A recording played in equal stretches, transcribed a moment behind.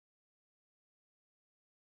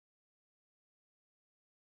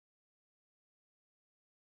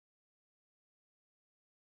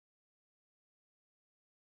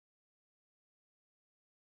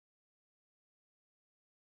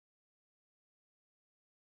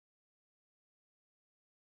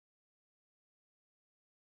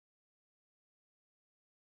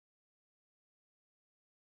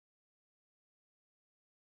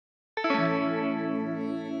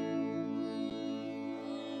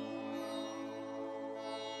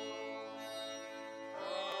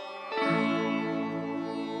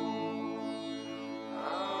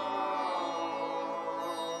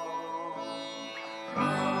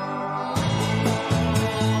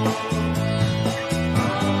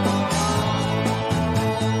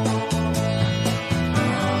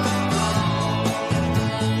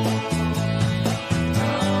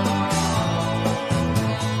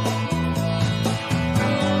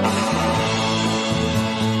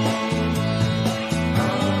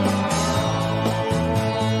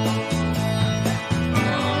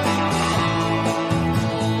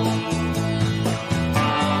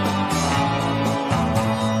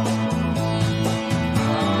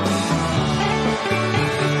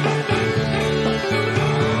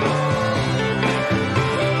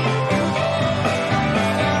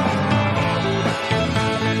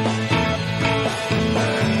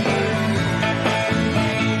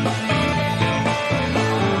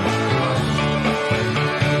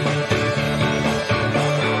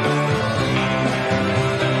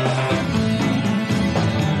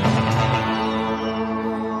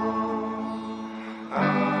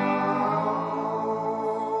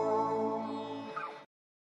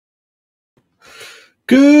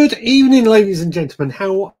Good evening, ladies and gentlemen.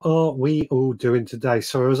 How are we all doing today?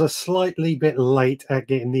 So I was a slightly bit late at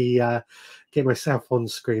getting get myself on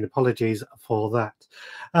screen. Apologies for that.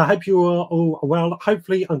 I hope you are all well.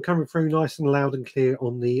 Hopefully, I'm coming through nice and loud and clear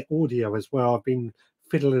on the audio as well. I've been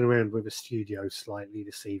fiddling around with the studio slightly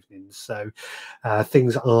this evening, so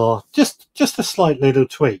things are just a slight little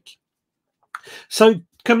tweak. So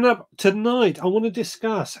coming up tonight, I want to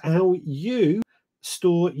discuss how you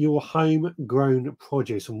store your homegrown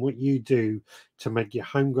produce and what you do to make your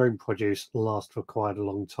homegrown produce last for quite a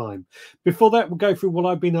long time. Before that, we'll go through what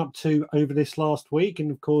I've been up to over this last week,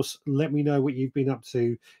 and of course, let me know what you've been up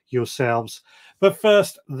to yourselves. But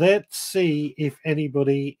first, let's see if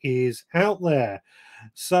anybody is out there.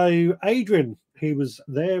 So Adrian, who was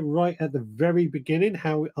there right at the very beginning,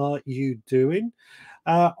 how are you doing?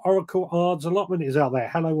 Oracle Odds Allotment is out there.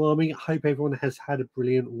 Hello, Army. I hope everyone has had a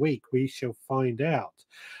brilliant week. We shall find out.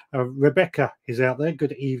 Rebecca is out there.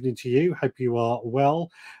 Good evening to you. Hope you are well.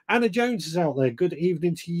 Anna Jones is out there. Good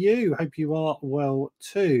evening to you. Hope you are well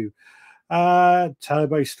too.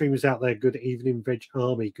 Turbo Stream is out there. Good evening, Veg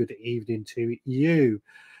Army. Good evening to you.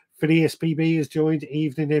 Phineas PB has joined.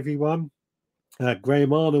 Evening, everyone.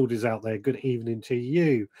 Graham Arnold is out there. Good evening to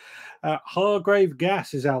you. Hargrave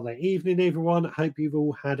Gas is out there. Evening, everyone. Hope you've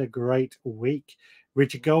all had a great week.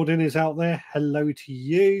 Richard Golden is out there. Hello to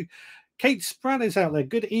you. Kate Spratt is out there.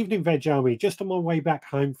 Good evening, Veg Army. Just on my way back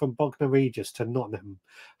home from Bognor Regis to Nottingham.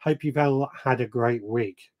 Hope you've all had a great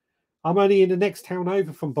week. I'm only in the next town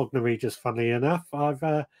over from Bognor Regis, funnily enough.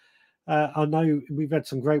 I know we've had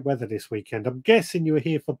some great weather this weekend. I'm guessing you were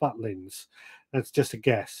here for Butlins. That's just a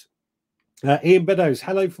guess. Ian Beddoes,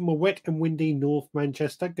 hello from a wet and windy North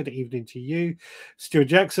Manchester. Good evening to you. Stuart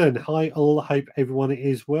Jackson, hi all. Hope everyone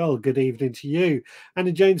is well. Good evening to you.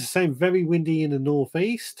 Anna James is saying very windy in the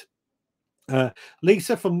northeast.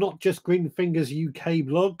 Lisa from Not Just Green Fingers UK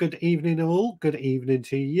blog. Good evening all. Good evening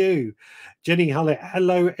to you. Jenny Hullett,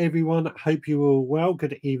 hello everyone. Hope you're all well.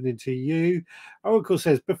 Good evening to you. Oracle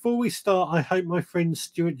says, before we start, I hope my friend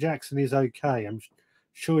Stuart Jackson is okay. I'm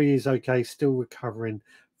sure he is okay, still recovering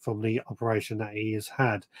from the operation that he has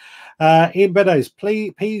had. Ian Beddoes,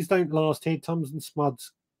 peas don't last here. Tums and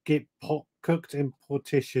smuds get cooked in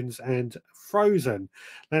partitions and frozen.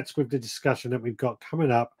 That's with the discussion that we've got coming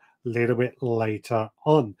up a little bit later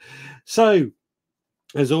on. So,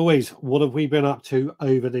 as always, what have we been up to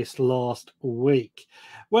over this last week?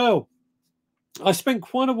 Well, I spent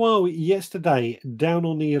quite a while yesterday down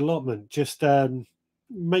on the allotment, just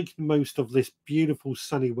making the most of this beautiful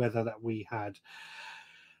sunny weather that we had.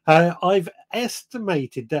 I've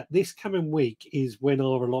estimated that this coming week is when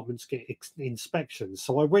our allotments get inspections.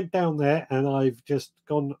 So I went down there and I've just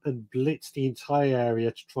gone and blitzed the entire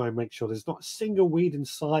area to try and make sure there's not a single weed in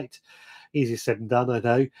sight. Easier said than done, I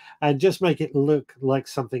know. And just make it look like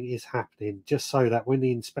something is happening, just so that when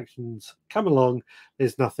the inspections come along,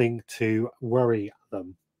 there's nothing to worry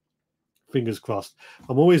them. Fingers crossed.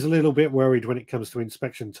 I'm always a little bit worried when it comes to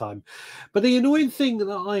inspection time. But the annoying thing that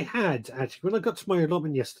I had, actually, when I got to my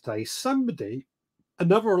allotment yesterday,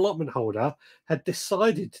 another allotment holder, had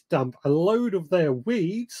decided to dump a load of their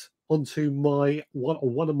weeds onto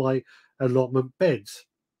one of my allotment beds.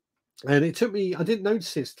 And it took me, I didn't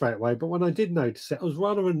notice it straight away, but when I did notice it, I was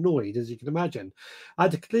rather annoyed, as you can imagine. I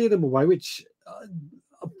had to clear them away, which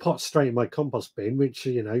pot straight in my compost bin, which,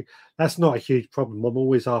 you know, that's not a huge problem. I'm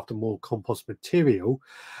always after more compost material.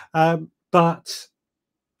 But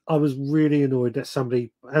I was really annoyed that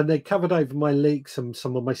somebody, and they covered over my leeks and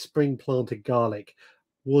some of my spring planted garlic,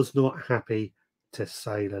 was not happy, to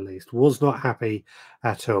say the least, was not happy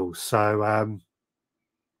at all. So,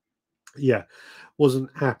 yeah,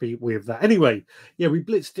 wasn't happy with that. Anyway, yeah, I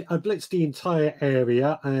blitzed the entire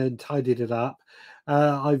area and tidied it up.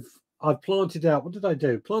 I've planted out, what did I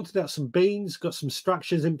do? Planted out some beans, got some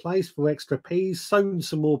structures in place for extra peas, sown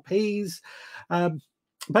some more peas.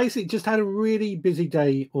 Basically, just had a really busy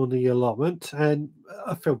day on the allotment, and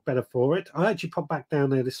I felt better for it. I actually popped back down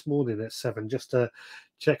there this morning at 7 just to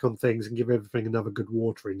check on things and give everything another good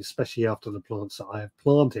watering, especially after the plants that I have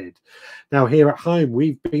planted. Now, here at home,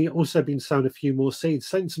 we've also been sowing a few more seeds,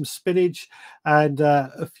 sown some spinach and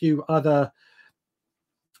a few other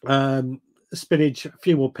spinach, a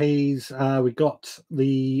few more peas. We got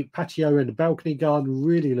the patio and the balcony garden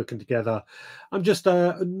really looking together. I'm just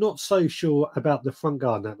not so sure about the front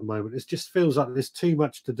garden at the moment. It just feels like there's too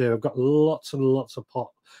much to do. I've got lots and lots of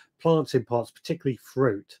plants in pots, particularly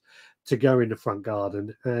fruit, to go in the front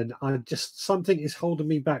garden, and something is holding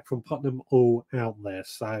me back from putting them all out there.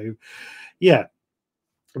 So yeah,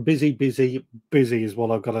 busy is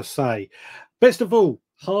what I've got to say. Best of all,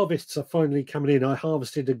 harvests are finally coming in. I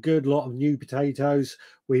harvested a good lot of new potatoes.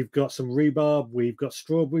 We've got some rhubarb, we've got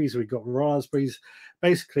strawberries, we've got raspberries.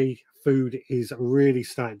 Basically, food is really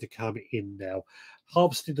starting to come in now.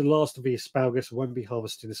 Harvested the last of the asparagus. Won't be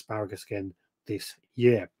harvesting asparagus again this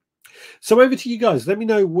year. So over to you guys. Let me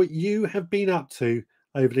know what you have been up to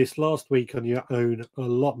over this last week on your own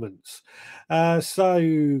allotments.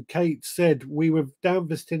 So Kate said we were down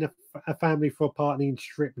visiting a family for a party in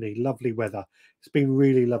Tripney. Lovely weather. It's been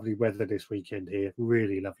really lovely weather this weekend here.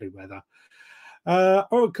 Really lovely weather.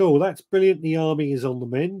 Oh, cool. That's brilliant. The army is on the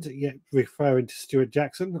mend. Yeah, referring to Stuart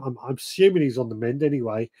Jackson. I'm assuming he's on the mend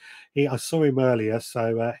anyway. I saw him earlier,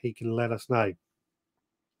 so he can let us know.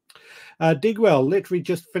 Digwell, literally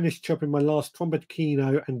just finished chopping my last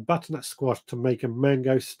trombocchino and butternut squash to make a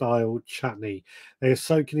mango-style chutney. They are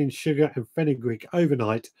soaking in sugar and fenugreek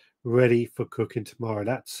overnight, ready for cooking tomorrow.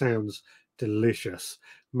 That sounds delicious.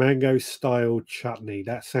 Mango-style chutney.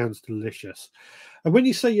 That sounds delicious. And when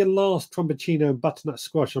you say your last trombocchino and butternut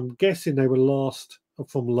squash, I'm guessing they were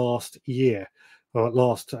from last year, or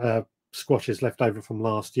last squashes left over from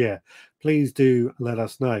last year. Please do let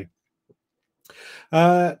us know.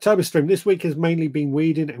 TurboStream, this week has mainly been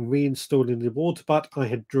weeding and reinstalling the water butt I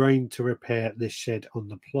had drained to repair this shed on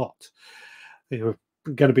the plot. You're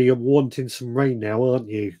going to be wanting some rain now, aren't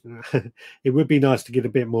you? It would be nice to get a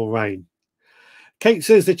bit more rain. Kate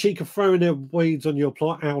says the cheek of throwing the weeds on your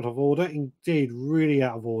plot out of order. Indeed, really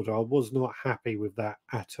out of order. I was not happy with that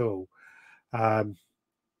at all. I've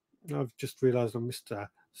just realised I missed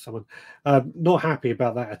someone. Not happy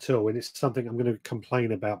about that at all, and it's something I'm going to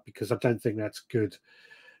complain about because I don't think that's good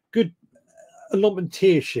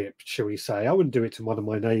allotmentiership, shall we say. I wouldn't do it to one of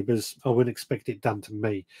my neighbours. I wouldn't expect it done to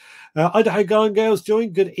me. Idaho Garden Girls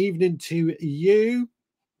joined. Good evening to you.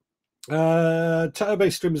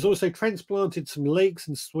 TurboStream has also transplanted some leeks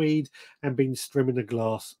and swede and been trimming the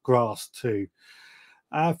grass too.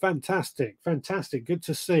 Fantastic. Good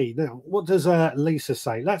to see. Now, what does Lisa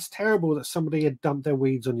say? That's terrible that somebody had dumped their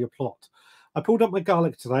weeds on your plot. I pulled up my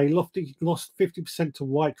garlic today, lost 50% to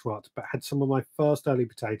white rot, but had some of my first early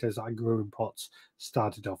potatoes that I grew in pots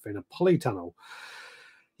started off in a polytunnel.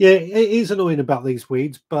 Yeah, it is annoying about these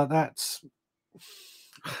weeds, but that's...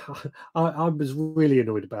 I was really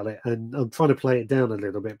annoyed about it, and I'm trying to play it down a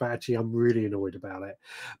little bit, but actually I'm really annoyed about it.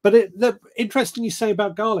 But interesting you say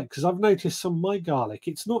about garlic, because I've noticed some of my garlic,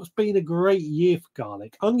 it's not been a great year for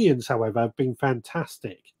garlic. Onions, however, have been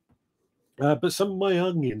fantastic. But some of my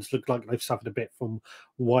onions look like they've suffered a bit from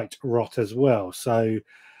white rot as well. So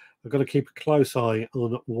I've got to keep a close eye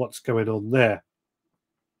on what's going on there.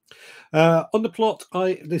 On the plot,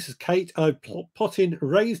 this is Kate. I pot in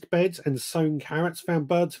raised beds and sown carrots. Found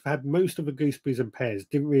birds have had most of the gooseberries and pears.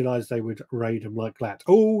 Didn't realise they would raid them like that.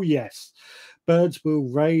 Oh yes, birds will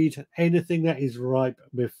raid anything that is ripe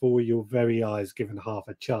before your very eyes, given half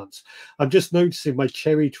a chance. I'm just noticing my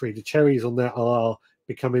cherry tree. The cherries on there are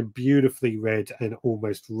becoming beautifully red and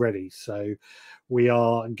almost ready. So we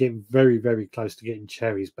are getting very, very close to getting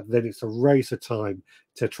cherries, but then it's a race of time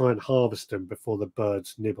to try and harvest them before the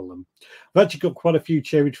birds nibble them. I've actually got quite a few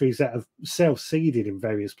cherry trees that have self-seeded in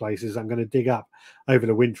various places. I'm going to dig up over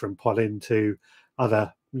the winter and pot into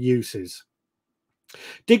other uses.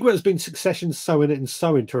 Digwell has been succession sowing and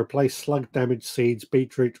sowing to replace slug damaged seeds,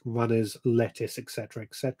 beetroot, runners, lettuce, etc.,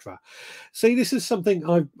 etc. See, this is something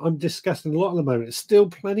I'm discussing a lot at the moment. It's still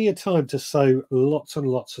plenty of time to sow lots and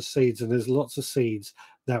lots of seeds, and there's lots of seeds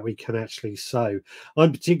that we can actually sow.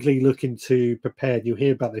 I'm particularly looking to prepare, and you'll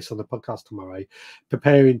hear about this on the podcast tomorrow,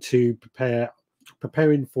 preparing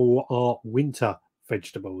for our winter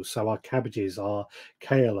vegetables. So our cabbages, our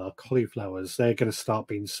kale, our cauliflowers, they're going to start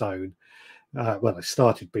being sown. Well, they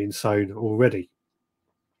started being sown already.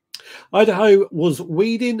 Idaho was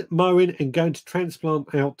weeding, mowing, and going to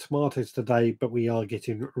transplant out tomatoes today, but we are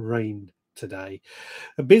getting rain today.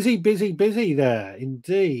 Busy there,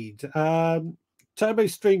 indeed.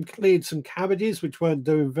 TurboStream cleared some cabbages, which weren't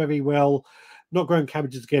doing very well. Not growing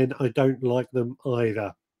cabbages again. I don't like them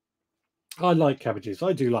either. I like cabbages.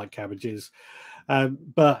 I do like cabbages.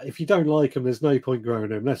 But if you don't like them, there's no point growing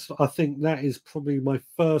them. I think that is probably my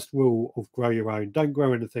first rule of grow your own. Don't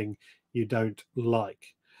grow anything you don't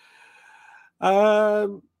like.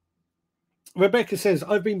 Rebecca says,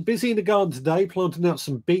 I've been busy in the garden today, planting out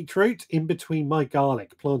some beetroot in between my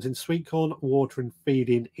garlic, planting sweet corn, water and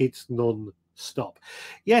feeding. It's non-stop.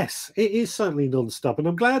 Yes, it is certainly non-stop. And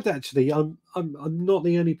I'm glad actually I'm not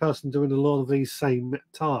the only person doing a lot of these same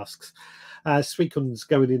tasks. Sweet corn's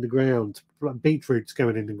going in the ground, beetroot's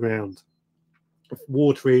going in the ground,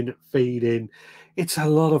 watering, feeding. It's a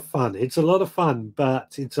lot of fun. It's a lot of fun,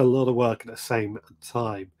 but it's a lot of work at the same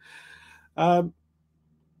time.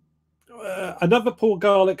 Another poor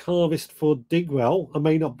garlic harvest for Digwell. I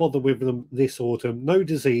may not bother with them this autumn. No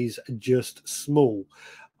disease, just small.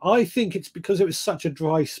 I think it's because it was such a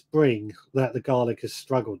dry spring that the garlic has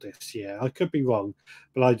struggled this year. I could be wrong,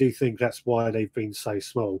 but I do think that's why they've been so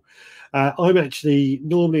small. I'm actually,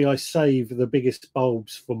 normally I save the biggest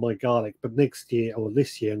bulbs for my garlic, but next year or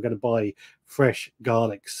this year, I'm going to buy fresh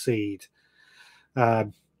garlic seed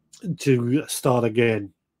um, to start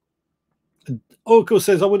again. Oracle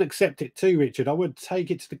says, I wouldn't accept it too, Richard. I would take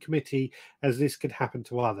it to the committee as this could happen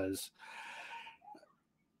to others.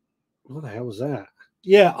 What the hell was that?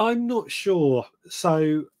 Yeah, I'm not sure.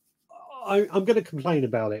 So I'm going to complain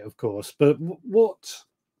about it, of course. But what,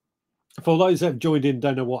 for those that have joined in,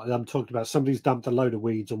 don't know what I'm talking about, somebody's dumped a load of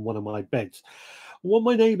weeds on one of my beds. What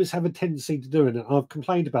my neighbours have a tendency to do, and I've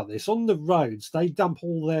complained about this, on the roads, they dump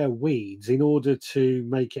all their weeds in order to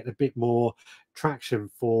make it a bit more traction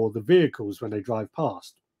for the vehicles when they drive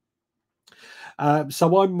past.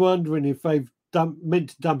 So I'm wondering if they've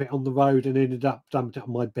meant to dump it on the road and ended up dumping it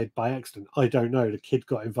on my bed by accident. I don't know. The kid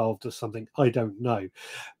got involved or something. I don't know.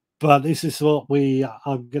 But this is what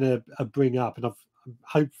I'm going to bring up, and I've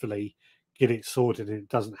hopefully get it sorted and it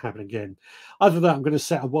doesn't happen again. Other than that, I'm going to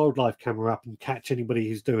set a wildlife camera up and catch anybody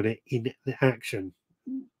who's doing it in action.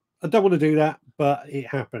 I don't want to do that, but it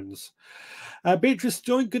happens. Beatrice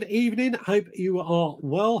joined. Good evening. Hope you are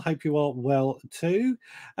well. Hope you are well too.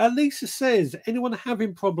 Lisa says, anyone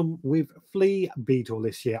having problem with flea beetle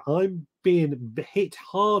this year? I'm being hit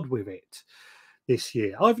hard with it this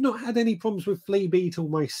year. I've not had any problems with flea beetle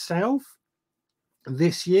myself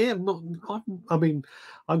this year. I'm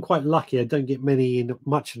quite lucky. I don't get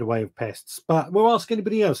much in the way of pests. But we'll ask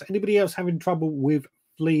anybody else. Anybody else having trouble with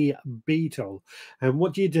flea beetle? And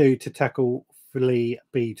what do you do to tackle flea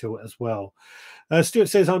beetle as well? Stuart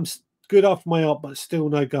says, I'm good after my op, but still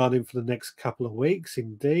no gardening for the next couple of weeks.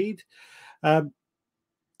 Indeed.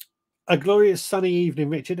 A glorious sunny evening,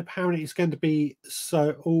 Richard. Apparently it's going to be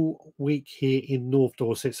so all week here in North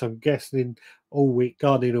Dorset. So I'm guessing all week,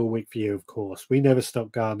 gardening all week for you, of course. We never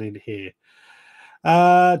stop gardening here.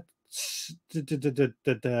 Right.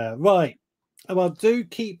 Well, do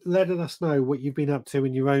keep letting us know what you've been up to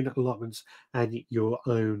in your own allotments and your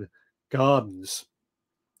own gardens.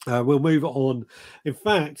 We'll move on. In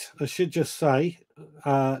fact, I should just say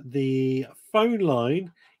the phone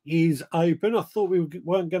line is open. I thought we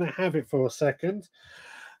weren't going to have it for a second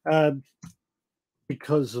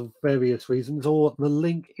because of various reasons, or the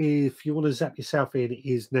link, if you want to zap yourself in,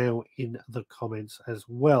 is now in the comments as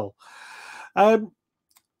well.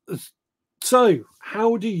 So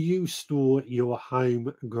how do you store your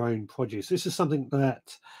homegrown produce? This is something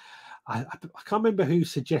that I can't remember who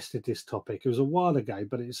suggested this topic. It was a while ago,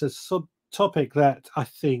 but it's a topic that I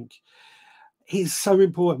think is so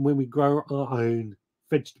important when we grow our own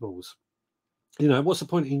vegetables. You know, what's the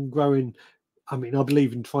point in growing? I mean, I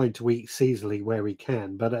believe in trying to eat seasonally where we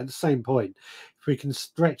can, but at the same point, if we can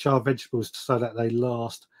stretch our vegetables so that they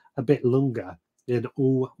last a bit longer, then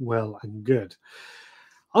all well and good.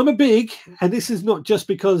 I'm a big, and this is not just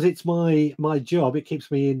because it's my job, it keeps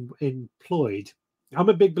me employed. I'm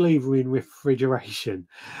a big believer in refrigeration,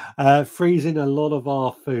 freezing a lot of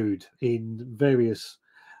our food in various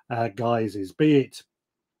guises, be it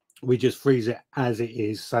we just freeze it as it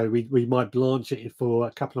is. So we might blanch it for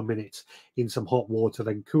a couple of minutes in some hot water,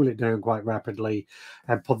 then cool it down quite rapidly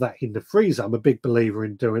and put that in the freezer. I'm a big believer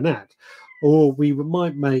in doing that. Or we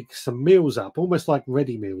might make some meals up, almost like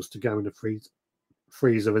ready meals to go in the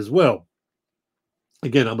freezer as well.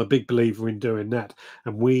 Again, I'm a big believer in doing that,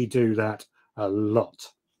 and we do that a lot.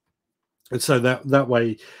 And so that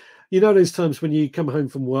way, you know, those times when you come home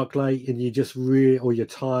from work late and you just or you're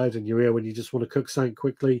tired and you're ill and you just want to cook something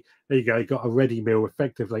quickly, there you go. You got a ready meal,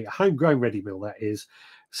 effectively a homegrown ready meal, that is,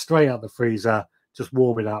 straight out the freezer. Just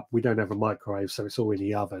warm it up. We don't have a microwave, so it's all in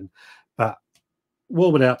the oven, but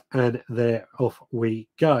warm it up and there off we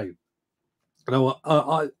go. Now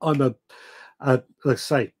I'm let's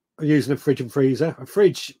say I'm using a fridge and freezer. A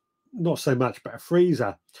fridge, not so much, but a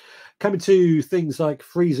freezer. Coming to things like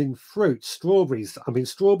freezing fruit, strawberries. I mean,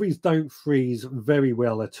 strawberries don't freeze very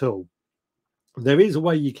well at all. There is a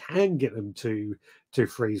way you can get them to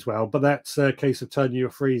freeze well, but that's a case of turning your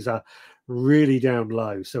freezer really down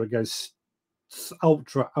low, so it goes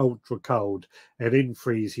ultra cold, and in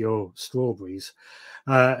freeze your strawberries,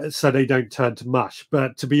 so they don't turn to mush.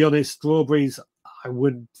 But to be honest, strawberries I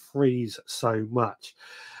wouldn't freeze so much.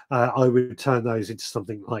 I would turn those into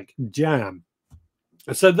something like jam.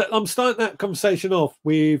 So I'm starting that conversation off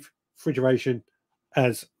with refrigeration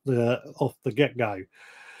as off the get-go.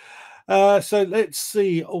 So let's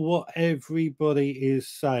see what everybody is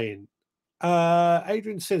saying.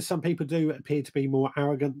 Adrian says some people do appear to be more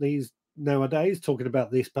arrogant these nowadays, talking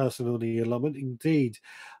about this person on the allotment. Indeed,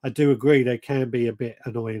 I do agree they can be a bit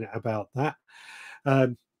annoying about that.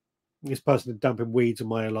 This person is dumping weeds on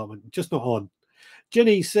my allotment, just not on.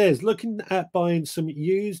 Jenny says, looking at buying some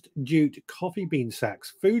used jute coffee bean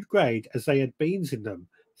sacks, food grade, as they had beans in them,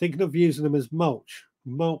 thinking of using them as mulch,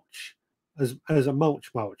 as a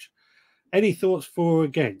mulch. Any thoughts for or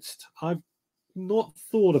against? I've not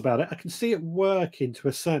thought about it. I can see it working to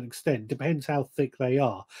a certain extent. Depends how thick they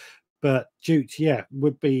are. But jute, yeah,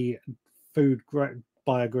 would be food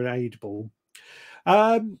biodegradable.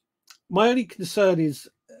 My only concern is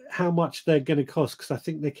how much they're going to cost, because I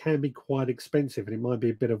think they can be quite expensive and it might be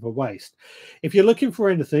a bit of a waste. If you're looking for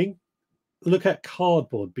anything, look at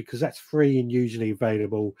cardboard, because that's free and usually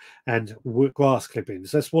available, and grass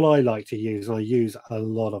clippings. That's what I like to use, and I use a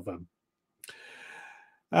lot of them.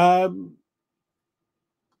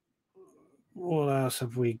 What else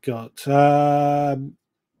have we got?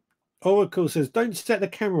 Oracle says, don't set the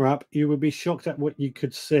camera up. You would be shocked at what you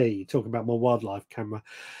could see. Talking about my wildlife camera.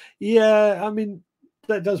 Yeah, I mean,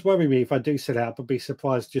 that does worry me if I do set it up. I'd be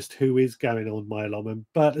surprised just who is going on my allotment.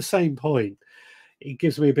 But at the same point, it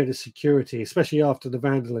gives me a bit of security, especially after the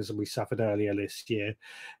vandalism we suffered earlier this year.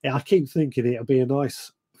 I keep thinking it'll be a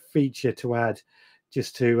nice feature to add,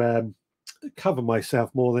 just to cover myself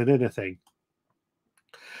more than anything.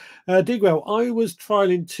 Digwell, I was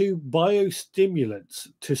trialing 2 biostimulants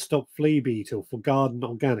to stop flea beetle for garden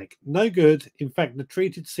organic. No good. In fact, the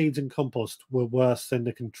treated seeds and compost were worse than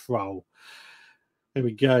the control. There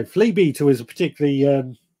we go. Flea beetle is a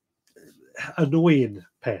particularly annoying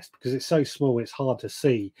pest because it's so small, it's hard to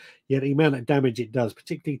see. Yet the amount of damage it does,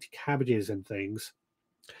 particularly to cabbages and things,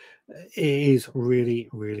 it is really,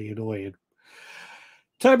 really annoying.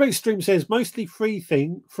 Turbo Stream says mostly freeze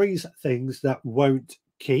things that won't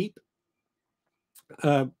keep.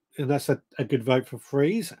 And that's a good vote for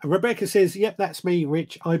freeze. Rebecca says, yep, that's me,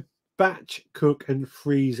 Rich. I batch cook and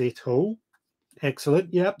freeze it all.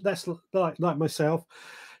 Excellent. Yep, that's like myself.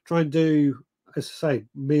 Try and do, as I say,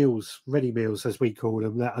 meals, ready meals, as we call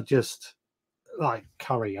them, that are just like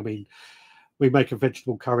curry. I mean, we make a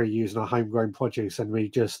vegetable curry using our homegrown produce, and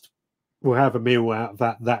we'll have a meal out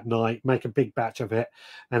of that night, make a big batch of it,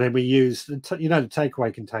 and then we use, the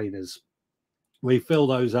takeaway containers. We fill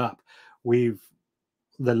those up with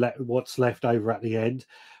what's left over at the end,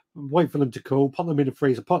 wait for them to cool, put them in the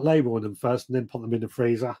freezer, put label on them first, and then put them in the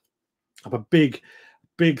freezer. I'm a big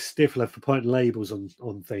stiffler for putting labels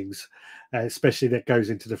on things, especially that goes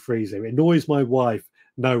into the freezer. It annoys my wife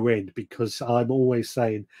no end because I'm always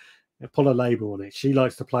saying, put a label on it. She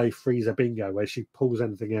likes to play freezer bingo, where she pulls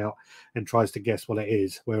anything out and tries to guess what it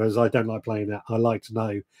is, whereas I don't like playing that. I like to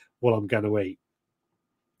know what I'm going to eat.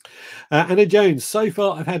 Anna Jones, so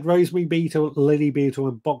far I've had rosemary beetle, lily beetle,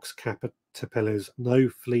 and box caterpillars. No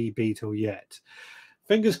flea beetle yet.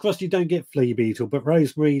 Fingers crossed you don't get flea beetle, but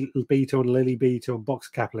rosemary beetle and lily beetle and box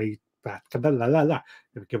caterpillar.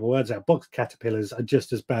 Get my words out. Box caterpillars are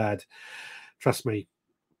just as bad. Trust me.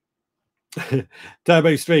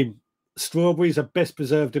 Turbo Stream. Strawberries are best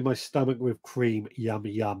preserved in my stomach with cream. Yum,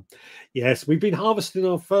 yum. Yes, we've been harvesting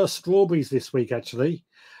our first strawberries this week, actually.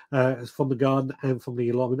 From the garden and from the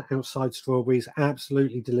allotment. Outside strawberries,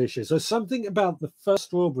 absolutely delicious. There's something about the first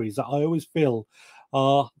strawberries that I always feel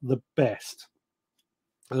are the best,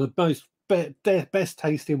 the most best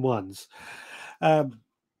tasting ones.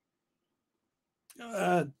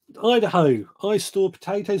 Idaho, I store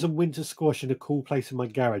potatoes and winter squash in a cool place in my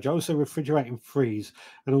garage. I also refrigerate and freeze,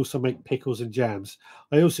 and also make pickles and jams.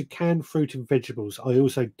 I also can fruit and vegetables. I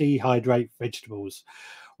also dehydrate vegetables.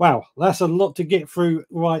 Wow, that's a lot to get through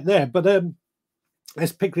right there. But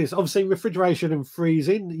let's pick this. Obviously, refrigeration and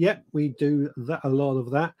freezing. Yep, we do a lot of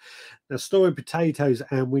that. Now, storing potatoes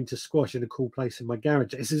and winter squash in a cool place in my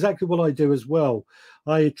garage. It's exactly what I do as well.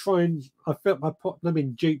 I put them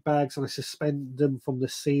in jute bags and I suspend them from the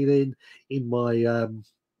ceiling in my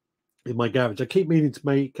garage. I keep meaning to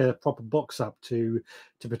make a proper box up to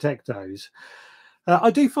protect those.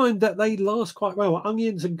 I do find that they last quite well.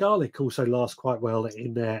 Onions and garlic also last quite well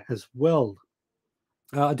in there as well.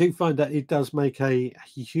 I do find that it does make a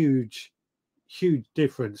huge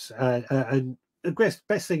difference. And the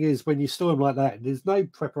best thing is when you store them like that, there's no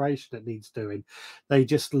preparation that needs doing. They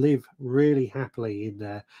just live really happily in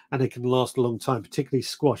there, and they can last a long time, particularly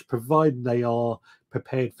squash, provided they are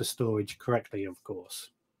prepared for storage correctly, of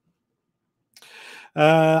course.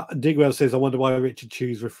 Digwell says, I wonder why Richard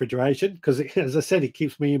choose refrigeration, because as I said, it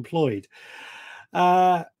keeps me employed.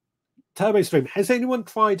 Turbo Stream, has anyone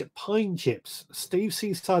tried pine chips? Steve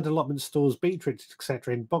Seaside Allotment stores beetroot,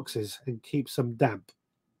 etc. in boxes and keeps them damp.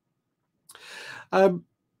 Um,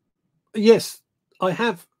 yes, I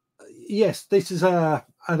have. Yes, this is an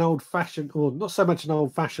old fashioned, or not so much an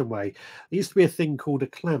old fashioned way. There used to be a thing called a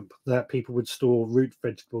clamp that people would store root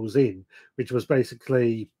vegetables in, which was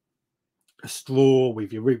basically a straw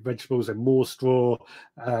with your root vegetables and more straw,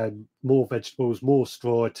 more vegetables, more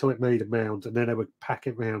straw until it made a mound, and then they would pack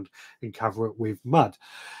it round and cover it with mud.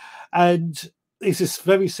 And this is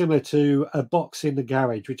very similar to a box in the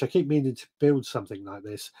garage, which I keep meaning to build something like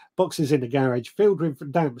this. Boxes in the garage filled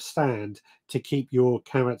with damp sand to keep your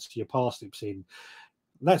carrots, your parsnips in.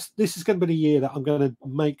 This is going to be the year that I'm going to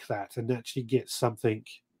make that and actually get something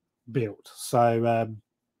built. So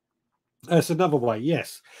that's another way.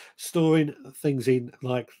 Yes, storing things in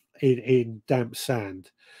like in damp sand.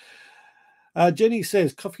 Jenny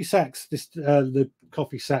says coffee sacks. The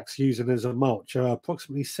coffee sacks using as a mulch are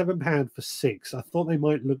approximately £7 for six. I thought they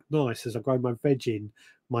might look nice as I grow my veg in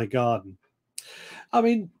my garden. I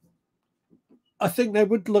mean, I think they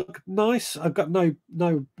would look nice. I've got got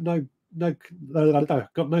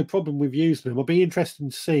no problem with using them. I'll be interested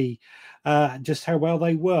to see just how well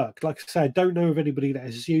they work. Like I say, I don't know of anybody that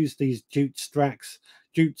has used these jute sacks.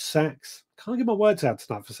 Can't get my words out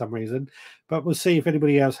tonight for some reason, but we'll see if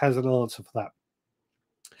anybody else has an answer for that.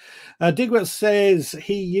 Digwell says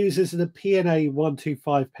he uses the PNA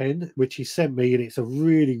 125 pen, which he sent me, and it's a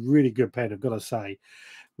really, really good pen, I've got to say.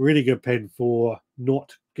 Really good pen for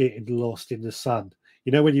not getting lost in the sun.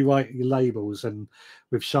 You know, when you write your labels and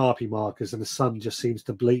with Sharpie markers and the sun just seems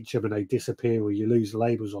to bleach them and they disappear, or you lose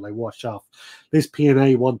labels or they wash off. This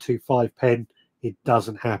PNA 125 pen, it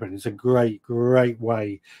doesn't happen. It's a great, great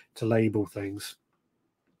way to label things.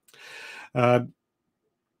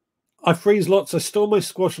 I freeze lots. I store my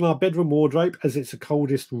squash in our bedroom wardrobe as it's the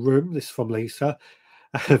coldest room. This is from Lisa.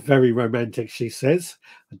 Very romantic, she says.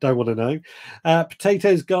 I don't want to know.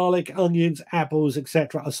 Potatoes, garlic, onions, apples,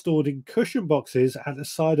 etc. are stored in cushion boxes at the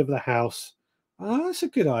side of the house. Oh, that's a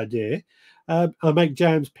good idea. I make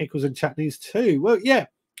jams, pickles, and chutneys too. Well, yeah,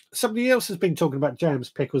 somebody else has been talking about jams,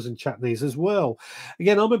 pickles, and chutneys as well.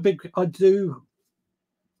 Again, I do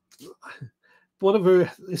one of the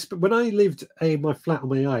when I lived in my flat on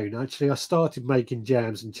my own, actually, I started making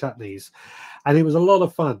jams and chutneys, and it was a lot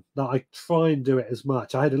of fun. That I try and do it as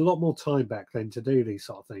much. I had a lot more time back then to do these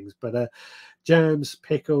sort of things. But jams,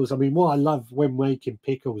 pickles. I mean, what I love when making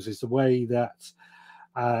pickles is the way that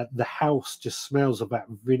the house just smells of that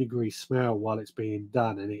vinegary smell while it's being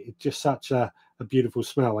done, and it's just such a beautiful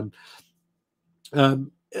smell and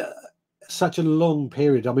um, uh, such a long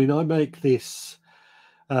period. I mean, I make this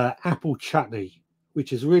apple chutney,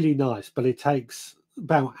 which is really nice, but it takes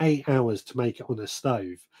about 8 hours to make it on a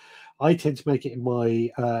stove. I tend to make it in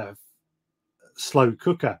my slow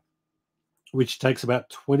cooker, which takes about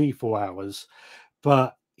 24 hours,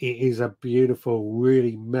 but it is a beautiful,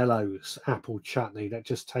 really mellow apple chutney that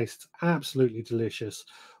just tastes absolutely delicious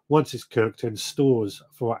once it's cooked and stores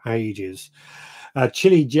for ages.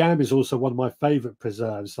 Chili jam is also one of my favorite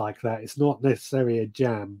preserves like that. It's not necessarily a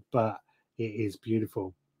jam, but it is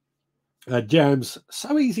beautiful. Jams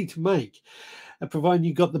so easy to make, providing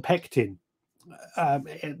you got the pectin.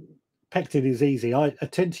 Pectin is easy. I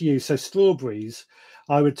tend to use strawberries.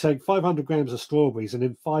 I would take 500 grams of strawberries and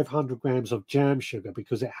then 500 grams of jam sugar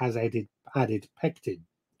because it has added pectin,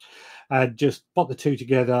 and just put the two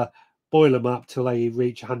together, boil them up till they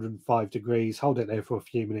reach 105 degrees. Hold it there for a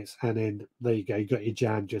few minutes, and then there you go. You got your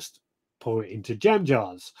jam. Just pour it into jam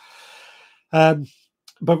jars. Um,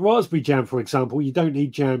 but raspberry jam, for example, you don't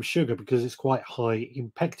need jam sugar because it's quite high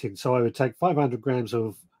in pectin. So I would take 500 grams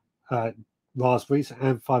of raspberries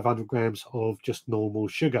and 500 grams of just normal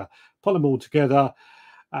sugar. Put them all together,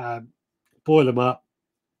 um, boil them up,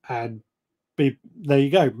 and there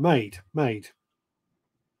you go, made.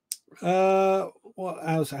 What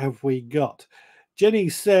else have we got? Jenny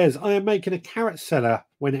says, I am making a carrot cellar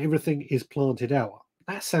when everything is planted out.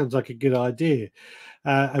 That sounds like a good idea.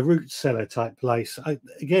 A root cellar type place.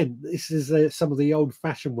 Again, this is some of the old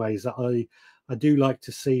fashioned ways that I do like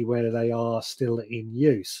to see where they are still in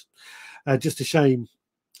use. Just a shame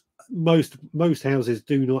most houses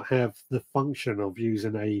do not have the function of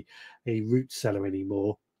using a root cellar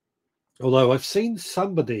anymore. Although I've seen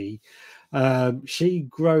somebody, she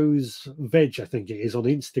grows veg, I think it is, on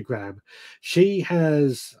Instagram.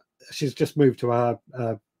 She's just moved to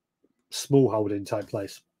a small holding type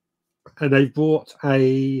place, and they've bought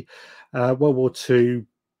a World War II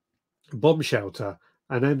bomb shelter,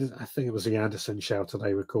 and then I think it was the Anderson shelter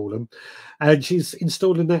they would call them, and she's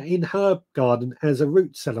installing that in her garden as a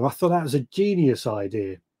root cellar. I thought that was a genius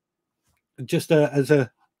idea, just as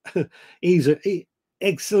a easy,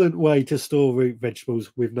 excellent way to store root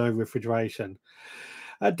vegetables with no refrigeration.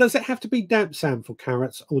 Does it have to be damp sand for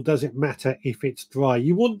carrots, or does it matter if it's dry?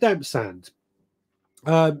 You want damp sand.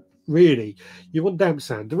 Really, you want damp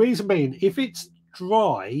sand. The reason being, if it's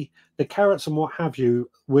dry, the carrots and what have you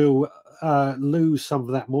will lose some of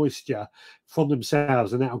that moisture from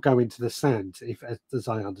themselves, and that'll go into the sand, if as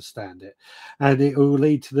I understand it, and it will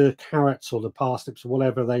lead to the carrots or the parsnips or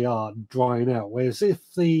whatever they are drying out. Whereas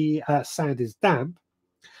if the sand is damp,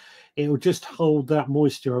 it will just hold that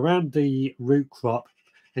moisture around the root crop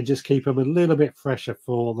and just keep them a little bit fresher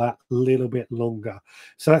for that little bit longer.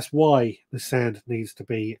 So that's why the sand needs to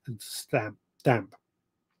be damp.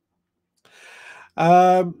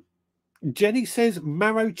 Jenny says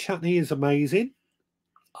marrow chutney is amazing.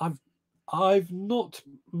 I've not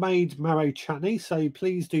made marrow chutney, so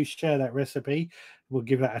please do share that recipe. We'll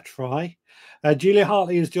give that a try. Julia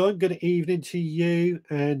Hartley has joined. Good evening to you.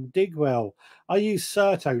 And Digwell, I use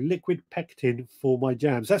Certo liquid pectin for my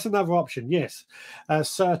jams. That's another option. Yes,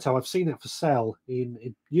 Certo. I've seen that for sale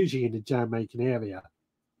usually in the jam making area.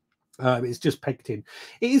 It's just pectin.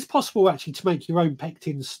 It is possible actually to make your own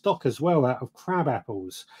pectin stock as well out of crab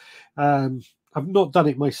apples. I've not done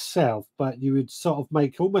it myself, but you would sort of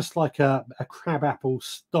make almost like a crab apple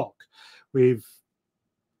stock where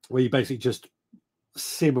you basically just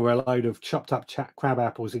simmer a load of chopped up crab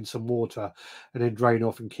apples in some water and then drain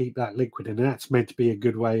off and keep that liquid. And that's meant to be a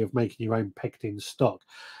good way of making your own pectin stock.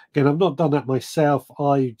 Again, I've not done that myself.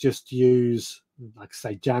 I just use, like I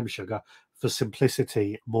say, jam sugar for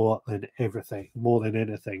simplicity more than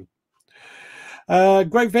anything.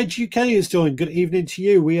 Great Veg UK is joined. Good evening to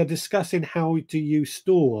you. We are discussing how do you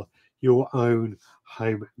store your own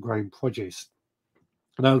homegrown produce.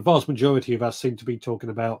 Now, the vast majority of us seem to be talking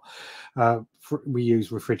about we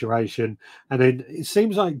use refrigeration, and then it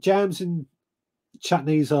seems like jams and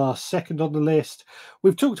chutneys are second on the list.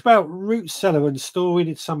 We've talked about root cellar and storing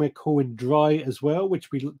it somewhere cool and dry as well,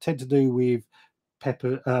 which we tend to do with not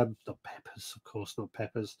peppers, of course, not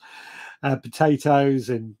peppers, potatoes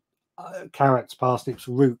and carrots, parsnips,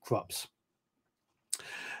 root crops.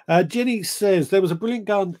 Jenny says there was a brilliant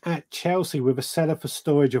garden at Chelsea with a cellar for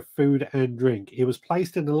storage of food and drink. It was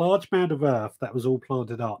placed in a large mound of earth that was all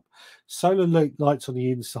planted up. Solar lights on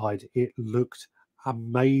the inside. It looked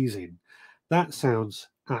amazing. That sounds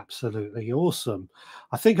absolutely awesome.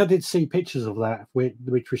 I think I did see pictures of that,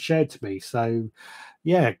 which were shared to me. So,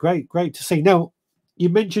 yeah, great to see. Now, you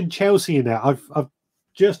mentioned Chelsea in there. I've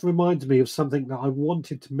just reminded me of something that I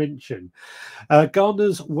wanted to mention.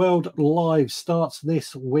 Gardener's World Live starts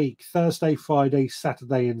this week, Thursday, Friday,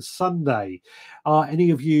 Saturday, and Sunday. Are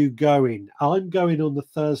any of you going? I'm going on the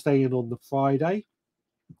Thursday and on the Friday.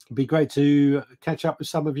 It'd be great to catch up with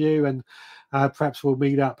some of you, and perhaps we'll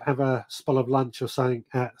meet up, have a spot of lunch or something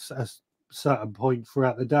at a certain point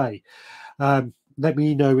throughout the day. Let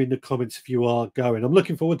me know in the comments if you are going. I'm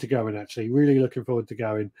looking forward to going, actually. Really looking forward to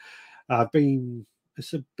going.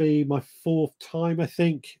 This would be my 4th time, I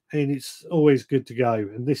think, and it's always good to go.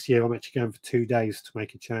 And this year I'm actually going for 2 days to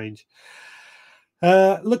make a change.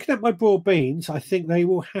 Looking at my broad beans, I think they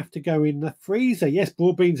will have to go in the freezer. Yes,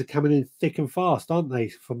 broad beans are coming in thick and fast, aren't they?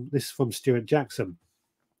 From Stuart Jackson.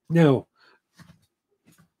 Now,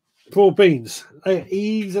 broad beans, they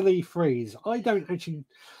easily freeze. I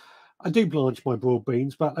do blanch my broad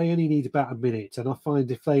beans, but they only need about a minute. And I find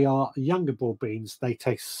if they are younger broad beans, they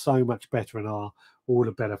taste so much better and are all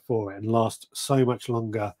the better for it and last so much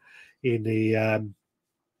longer in the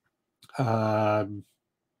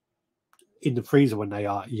freezer when they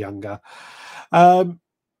are younger. What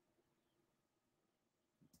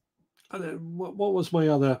was my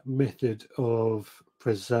other method of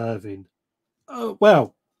preserving? Oh,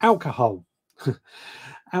 well, alcohol.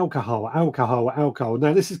 alcohol.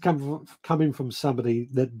 Now, this is coming from somebody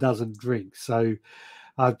that doesn't drink. So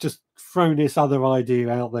I've just thrown this other idea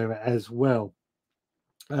out there as well.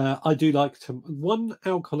 I do like one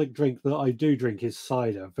alcoholic drink that I do drink is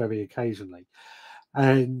cider very occasionally.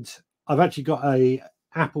 And I've actually got a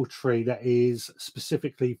apple tree that is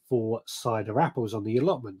specifically for cider apples on the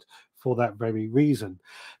allotment for that very reason.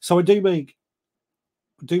 So I do make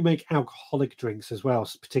alcoholic drinks as well,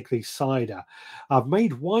 particularly cider. I've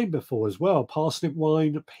made wine before as well, parsnip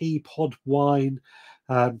wine, pea pod wine,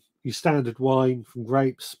 your standard wine from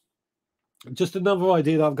grapes. Just another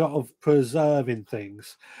idea that I've got of preserving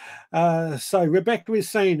things. So Rebecca is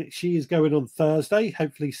saying she is going on Thursday.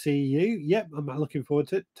 Hopefully see you. Yep, I'm looking forward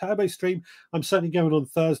to it. Turbo Stream, I'm certainly going on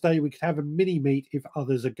Thursday. We could have a mini meet if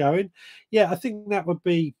others are going. Yeah, I think that would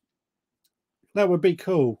be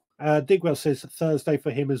cool. Digwell says Thursday for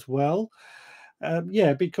him as well. Yeah,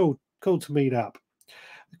 it'd be cool to meet up.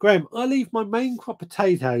 Graham, I leave my main crop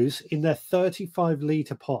potatoes in their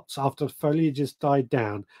 35-litre pots after the foliage has died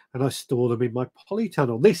down, and I store them in my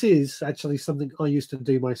polytunnel. This is actually something I used to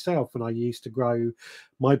do myself when I used to grow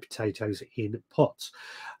my potatoes in pots.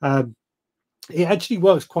 It actually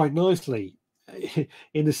works quite nicely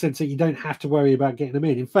in the sense that you don't have to worry about getting them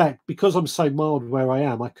in. In fact, because I'm so mild where I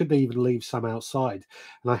am, I could even leave some outside,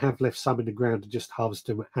 and I have left some in the ground to just harvest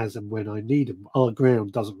them as and when I need them. Our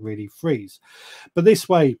ground doesn't really freeze. But this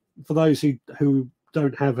way, for those who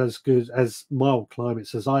don't have as good as mild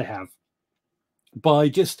climates as I have, by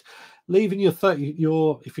just leaving if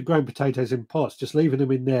you're growing potatoes in pots, just leaving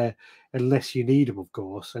them in there unless you need them, of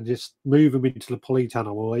course, and just move them into the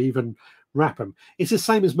polytunnel or even wrap them. It's the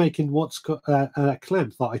same as making what's got a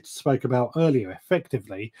clamp that I spoke about earlier.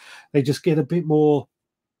 Effectively, they just get a bit more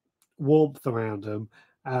warmth around them,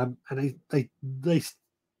 and they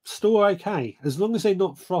store okay as long as they're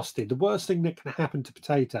not frosted. The worst thing that can happen to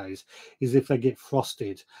potatoes is if they get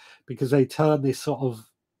frosted, because they turn this sort of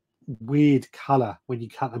weird color when you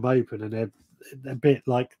cut them open, and they're a bit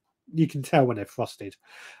like, you can tell when they're frosted.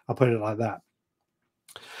 I'll put it like that.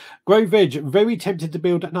 Grow veg. Very tempted to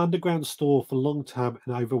build an underground store for long-term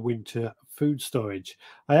and overwinter food storage.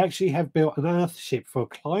 I actually have built an earth ship for a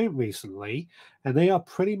client recently, and they are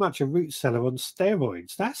pretty much a root cellar on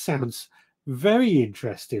steroids. That sounds very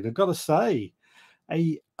interesting, I've got to say.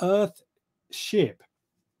 A earth ship.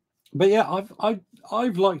 But yeah,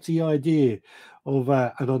 I've liked the idea of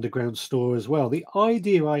an underground store as well. The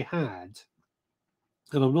idea I had,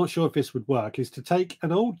 and I'm not sure if this would work, is to take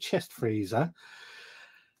an old chest freezer,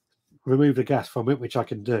 remove the gas from it, which I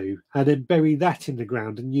can do, and then bury that in the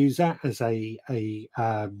ground and use that as a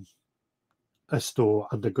store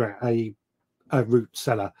underground, a root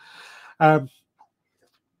cellar.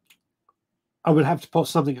 I would have to put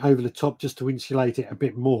something over the top just to insulate it a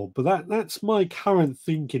bit more, but that's my current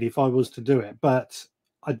thinking if I was to do it. But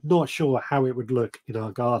I'm not sure how it would look in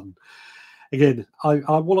our garden. Again,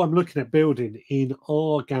 what I'm looking at building in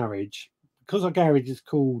our garage, because our garage is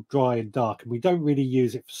cool, dry and dark, and we don't really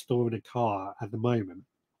use it for storing a car at the moment,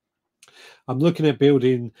 I'm looking at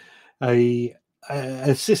building a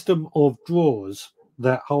system of drawers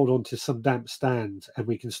that hold on to some damp stands, and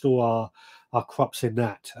we can store our crops in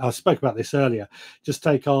that. I spoke about this earlier. Just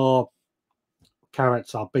take our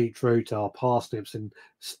carrots, our beetroot, our parsnips, and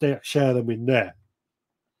share them in there.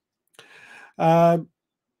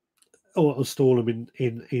 Or store them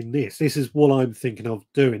in this. This is what I'm thinking of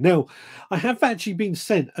doing. Now, I have actually been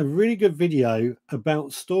sent a really good video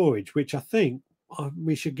about storage, which I think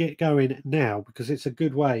we should get going now, because it's a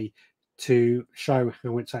good way to show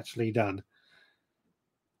how it's actually done.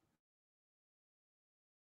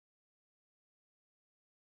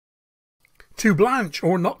 To blanch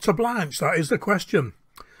or not to blanch, that is the question.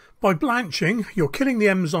 By blanching, you're killing the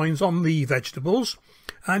enzymes on the vegetables,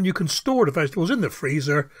 and you can store the vegetables in the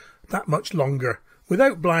freezer that much longer.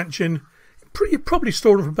 Without blanching, you probably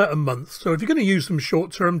store them for about a month. So if you're going to use them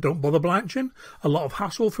short term, don't bother blanching. A lot of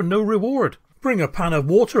hassle for no reward. Bring a pan of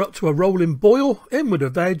water up to a rolling boil, in with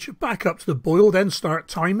the veg, back up to the boil, then start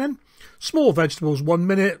timing. Small vegetables 1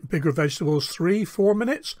 minute, bigger vegetables 3-4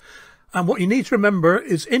 minutes. And what you need to remember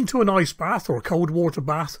is into an ice bath or a cold water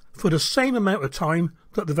bath for the same amount of time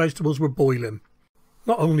that the vegetables were boiling.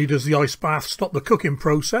 Not only does the ice bath stop the cooking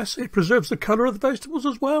process, it preserves the colour of the vegetables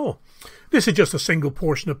as well. This is just a single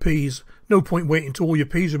portion of peas. No point waiting until all your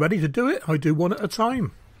peas are ready to do it. I do one at a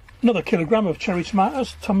time. Another kilogram of cherry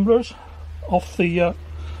tomatoes, tumblers, off the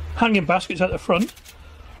hanging baskets at the front.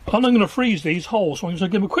 And I'm going to freeze these whole, so I'm going to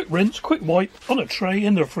give them a quick rinse, quick wipe on a tray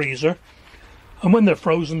in the freezer. And when they're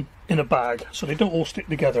frozen, in a bag, so they don't all stick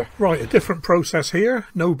together. Right, a different process here,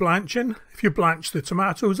 no blanching. If you blanch the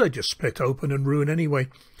tomatoes, they just split open and ruin anyway.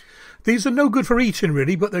 These are no good for eating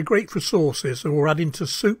really, but they're great for sauces or adding to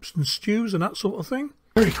soups and stews and that sort of thing.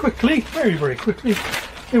 Very quickly, very quickly,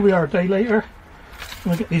 here we are a day later. I'm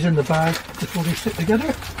going to get these in the bag before they stick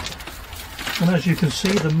together. And as you can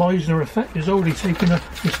see, the Meissner effect is already taking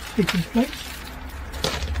place.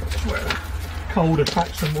 That's where cold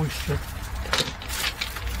attacks the moisture.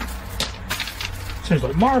 Sounds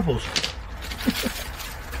like marbles.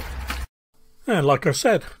 And like I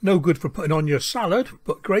said, no good for putting on your salad,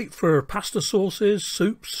 but great for pasta sauces,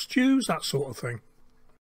 soups, stews, that sort of thing.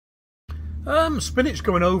 Spinach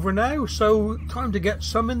going over now, so time to get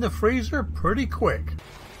some in the freezer pretty quick.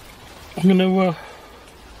 I'm going to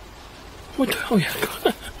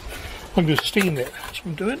I'm going to steam it. That's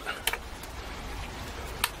what I'm doing.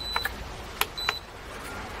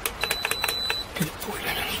 Get it boiling.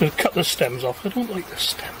 I'm going to cut the stems off. I don't like the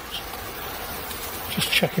stems.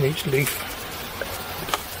 Just checking each leaf.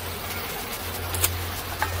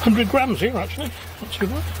 100 grams here actually, not too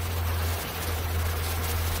bad.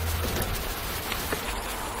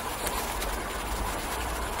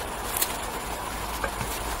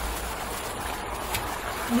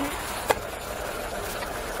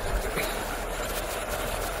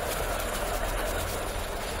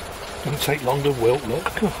 Don't take long to wilt, look.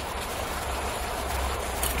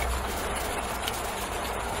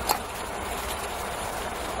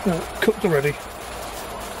 Cooked already.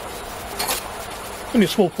 Only a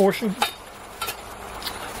small portion.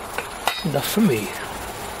 Enough for me.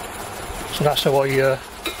 So that's how I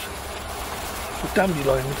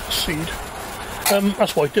dandelion seed.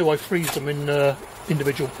 That's what I do. I freeze them in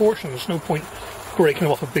individual portions. There's no point breaking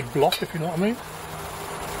them off a big block, if you know what I mean.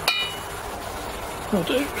 I'll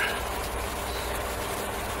do.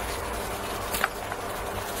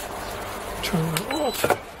 Turn that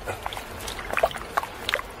off.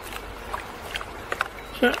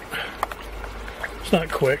 It's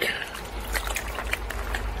that quick.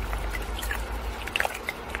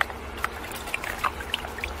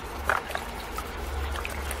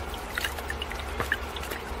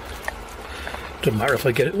 Doesn't matter if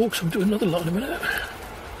I get it all, because I'm doing another lot in a minute.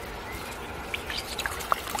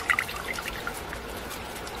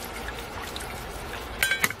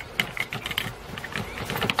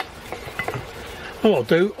 What I'll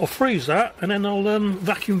do, I'll freeze that and then I'll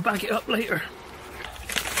vacuum bag it up later.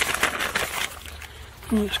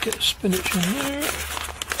 Let's get the spinach in there.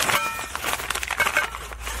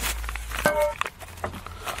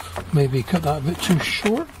 Maybe cut that a bit too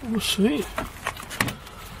short, we'll see.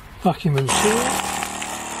 Vacuum and seal.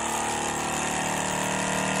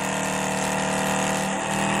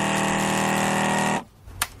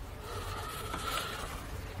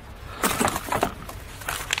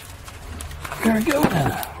 There we go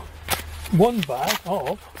then. One bag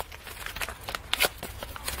of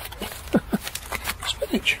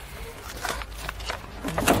spinach.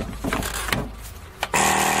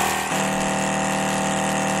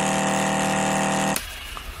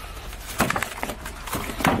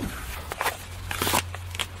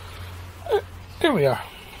 There we are.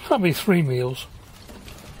 That'll be 3 meals.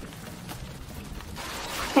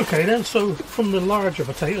 Okay then, so from the larger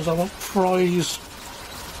potatoes I want fries,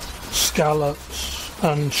 scallops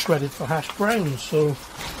and shredded for hash browns. So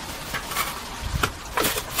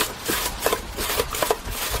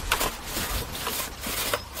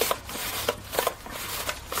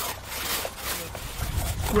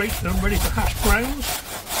grate them ready for hash browns.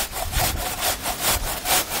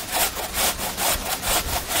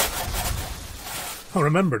 I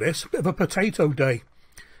remember this, a bit of a potato day.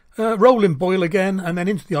 Roll in boil again and then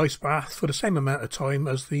into the ice bath for the same amount of time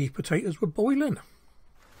as the potatoes were boiling.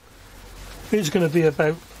 It's going to be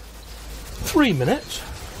about 3 minutes.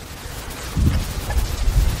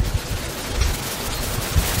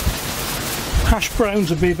 Hash browns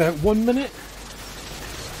will be about 1 minute.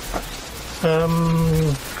 Go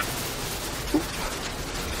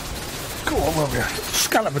on, where we are.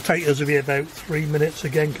 Scallop potatoes will be about 3 minutes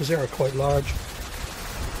again because they are quite large.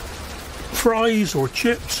 Fries or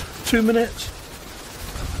chips, 2 minutes.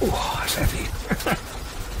 Oh, that's heavy.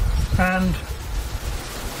 And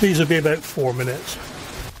these will be about 4 minutes.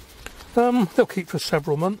 They'll keep for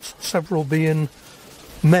several months, several being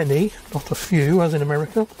many, not a few, as in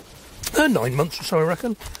America. 9 months or so, I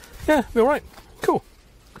reckon. Yeah, be alright. Cool.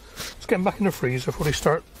 Let's get them back in the freezer before they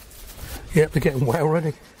start. Yeah, they're getting wet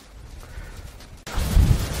already.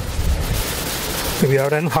 Here we are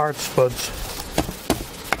then, hard spuds.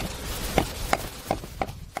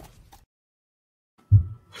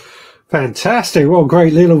 Fantastic. Well,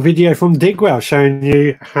 great little video from Digwell showing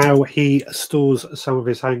you how he stores some of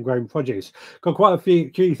his homegrown produce. Got quite a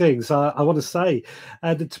few things I want to say.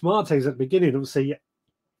 The tomatoes at the beginning, obviously,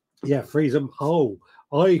 yeah, freeze them whole.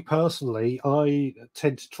 I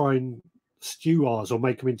tend to try and stew ours or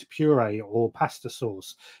make them into puree or pasta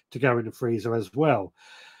sauce to go in the freezer as well.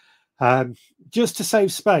 Just to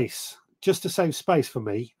save space. Just to save space for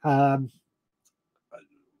me.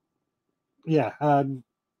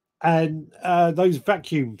 And those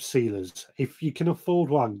vacuum sealers, if you can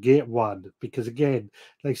afford one, get one, because again,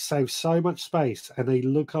 they save so much space and they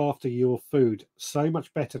look after your food so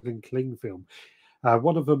much better than cling film.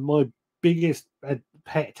 One of them, my biggest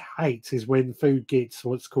pet hates is when food gets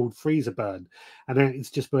what's called freezer burn, and then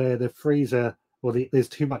it's just where the freezer, there's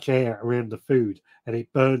too much air around the food and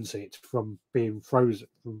it burns it from being frozen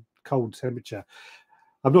from cold temperature.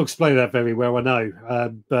 I'm not explaining that very well, I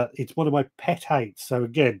know, but it's one of my pet hates. So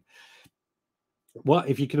again,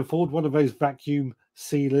 if you can afford one of those vacuum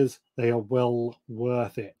sealers, they are well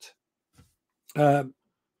worth it.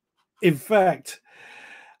 In fact,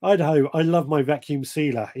 Idaho, I love my vacuum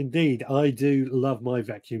sealer. Indeed, I do love my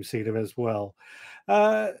vacuum sealer as well.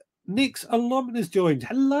 Uh, Nick's allotment has joined.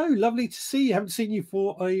 Hello, lovely to see you. Haven't seen you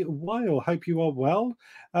for a while. Hope you are well.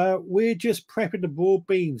 We're just prepping the broad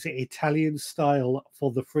beans Italian style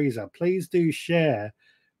for the freezer. Please do share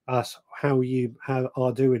us how you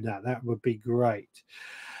are doing that. That would be great.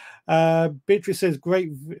 Beatrice says, great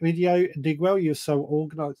video, Digwell. You're so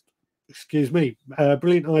organized. Excuse me.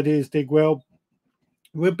 Brilliant ideas, Digwell.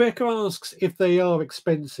 Rebecca asks if they are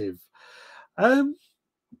expensive.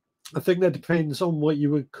 I think that depends on what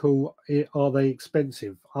you would call it. Are they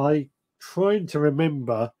expensive? I trying to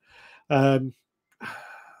remember. Um,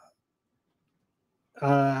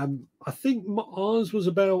 I think ours was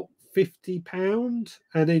about £50,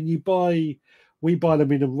 and then we buy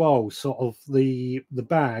them in a roll, sort of the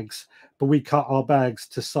bags, but we cut our bags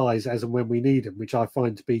to size as and when we need them, which I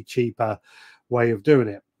find to be cheaper way of doing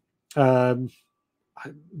it.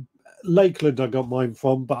 Lakeland I got mine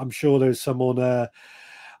from, but I'm sure there's some on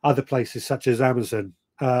other places such as Amazon.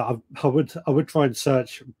 I would try and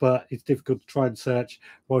search, but it's difficult to try and search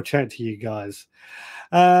while chatting to you guys.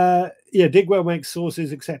 Yeah, Digwell makes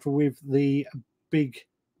sauces, etc., with the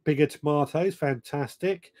bigger tomatoes.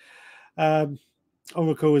 Fantastic.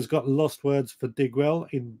 Oracle has got lost words for Digwell.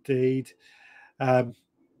 Indeed,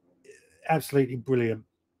 absolutely brilliant.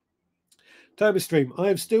 Stream, I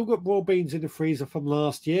have still got raw beans in the freezer from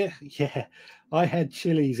last year. Yeah, I had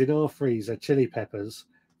chilies in our freezer, chili peppers,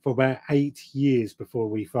 for about 8 years before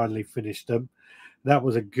we finally finished them. That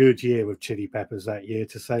was a good year of chili peppers that year,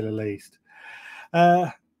 to say the least.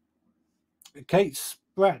 Kate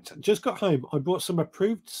Spratt just got home. I bought some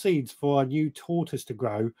approved seeds for our new tortoise to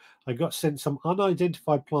grow. I got sent some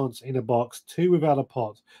unidentified plants in a box, 2 without a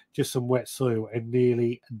pot, just some wet soil and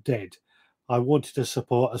nearly dead. I wanted to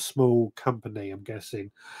support a small company, I'm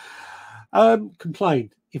guessing.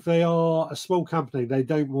 Complain. If they are a small company, they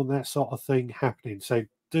don't want that sort of thing happening. So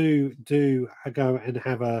do go and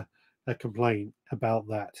have a complaint about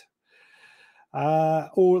that.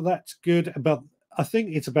 All that's good. About I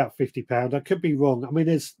think it's about £50. I could be wrong. I mean,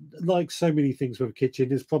 there's like so many things with a kitchen.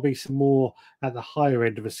 There's probably some more at the higher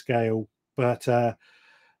end of a scale, but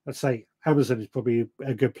let's say Amazon is probably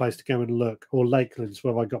a good place to go and look, or Lakeland's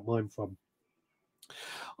where I got mine from.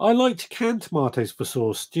 I like to can tomatoes for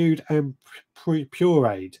sauce, stewed and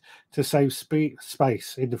pureed to save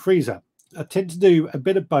space in the freezer. I tend to do a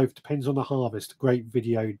bit of both, depends on the harvest. Great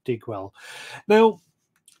video, Digwell. Now,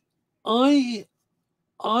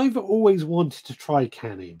 I've always wanted to try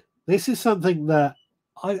canning. This is something that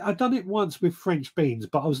I've done it once with French beans,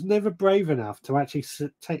 but I was never brave enough to actually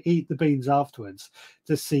eat the beans afterwards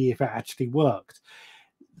to see if it actually worked.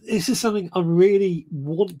 This is something I really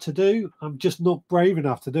want to do. I'm just not brave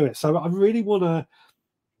enough to do it. So I really want to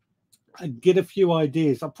get a few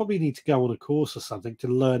ideas. I probably need to go on a course or something to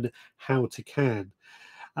learn how to can.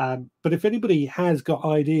 But if anybody has got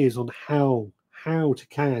ideas on how to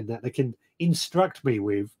can that they can instruct me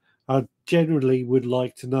with, I generally would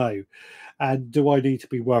like to know. And do I need to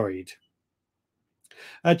be worried?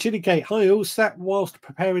 Chili Kate, hi all, sat whilst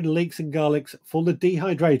preparing leeks and garlics for the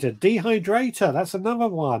dehydrator. Dehydrator, that's another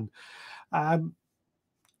one.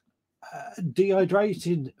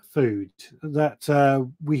 Dehydrating food that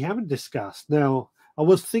we haven't discussed. Now, I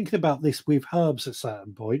was thinking about this with herbs at a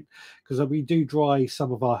certain point because we do dry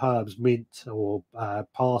some of our herbs, mint or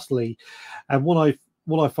parsley. And what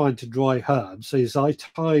I find to dry herbs is I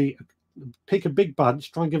pick a big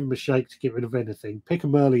bunch, try and give them a shake to get rid of anything, pick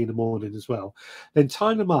them early in the morning as well, then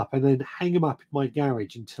tie them up and then hang them up in my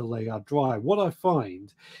garage until they are dry. What I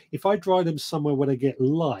find, if I dry them somewhere where they get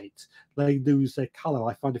light, they lose their color.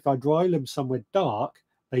 I find if I dry them somewhere dark,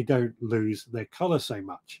 they don't lose their color so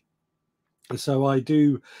much. And so I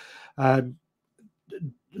do a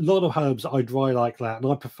lot of herbs I dry like that,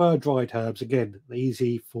 and I prefer dried herbs, again,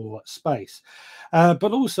 easy for space.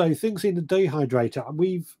 But also things in the dehydrator,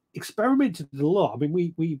 we've experimented a lot. I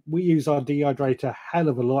mean, we use our dehydrator a hell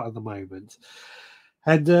of a lot at the moment.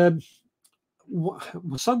 And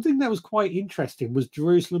something that was quite interesting was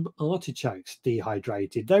Jerusalem artichokes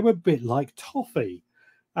dehydrated. They were a bit like toffee.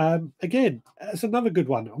 Again, that's another good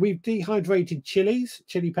one. We've dehydrated chili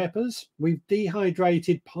peppers. We've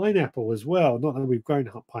dehydrated pineapple as well. Not that we've grown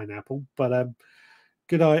up pineapple, but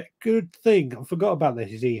good thing. I forgot about the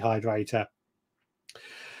dehydrator.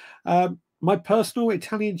 My personal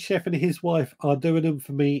Italian chef and his wife are doing them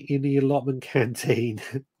for me in the allotment canteen.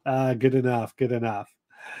 Good enough. Good enough.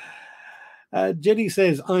 Jenny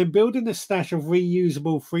says, I'm building a stash of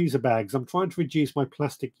reusable freezer bags. I'm trying to reduce my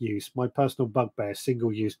plastic use, my personal bugbear,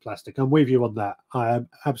 single-use plastic. I'm with you on that. I am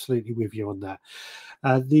absolutely with you on that.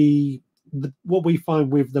 The what we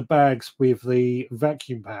find with the bags with the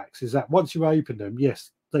vacuum packs is that once you open them,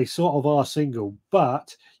 yes, they sort of are single,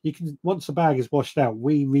 but you can, once the bag is washed out,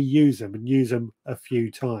 we reuse them and use them a few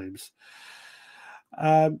times.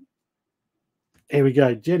 Here we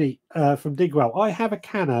go. Jenny from Digwell. I have a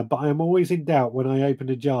canner, but I am always in doubt when I open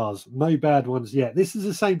the jars. No bad ones yet. This is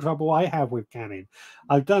the same trouble I have with canning.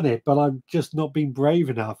 I've done it, but I've just not been brave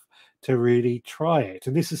enough to really try it.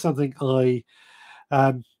 And this is something I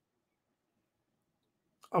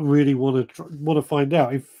really want to find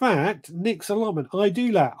out. In fact, Nick's allotment, I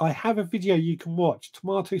do that. I have a video you can watch.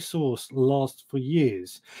 Tomato sauce lasts for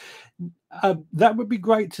years. That would be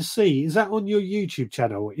great to see. Is that on your YouTube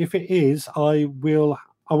channel? If it is, I will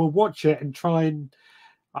watch it and try and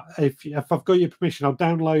if I've got your permission, I'll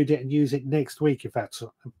download it and use it next week if that's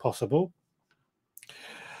possible.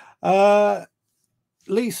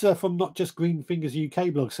 Lisa from Not Just Green Fingers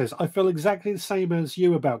UK blog says, I feel exactly the same as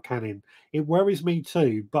you about canning. It worries me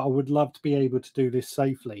too, but I would love to be able to do this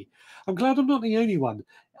safely. I'm glad I'm not the only one.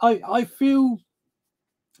 I feel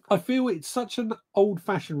it's such an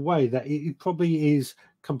old-fashioned way that it probably is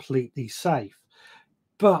completely safe.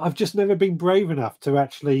 But I've just never been brave enough to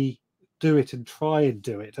actually do it and try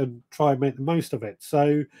and make the most of it.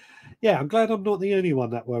 So, yeah, I'm glad I'm not the only one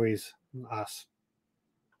that worries us.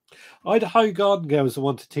 Idaho Garden Girl is the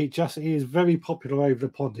one to teach us. It is very popular over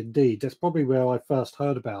the pond indeed. That's probably where I first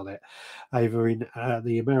heard about it over in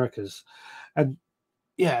the Americas. And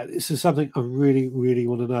yeah, this is something I really, really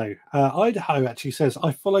want to know. Idaho actually says,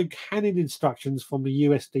 I follow canning instructions from the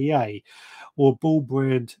USDA or Bull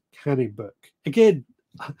Brand canning book. Again,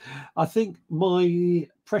 I think my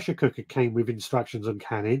pressure cooker came with instructions on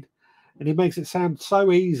canning, and it makes it sound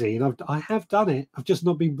so easy. And I have done it. I've just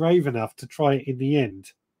not been brave enough to try it in the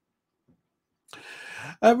end.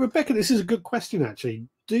 Rebecca, this is a good question, actually.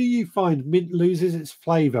 Do you find mint loses its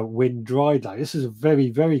flavour when dried? Though? This is a very,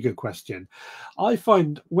 very good question. I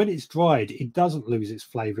find when it's dried, it doesn't lose its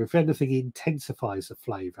flavour. If anything, it intensifies the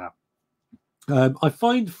flavour. I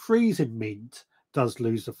find freezing mint does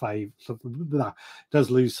lose the flavour, does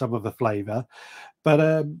lose some of the flavour,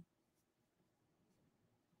 but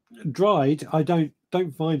dried, I don't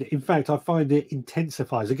find it. In fact, I find it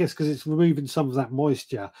intensifies, I guess, because it's removing some of that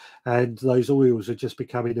moisture and those oils are just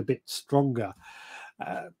becoming a bit stronger.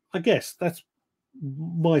 I guess that's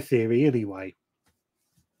my theory anyway.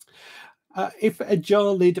 If a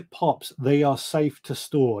jar lid pops, they are safe to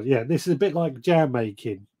store. Yeah, this is a bit like jam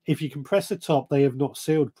making. If you compress the top, they have not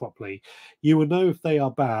sealed properly. You will know if they are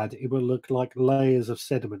bad. It will look like layers of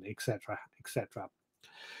sediment, etc., etc.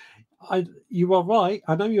 You are right.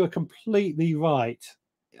 I know you are completely right.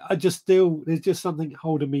 There's just something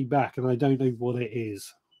holding me back, and I don't know what it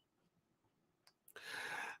is.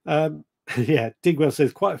 Yeah, Digwell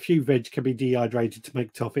says quite a few veg can be dehydrated to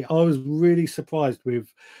make toffee. I was really surprised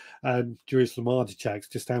with Jerusalem artichokes,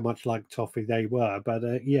 just how much like toffee they were.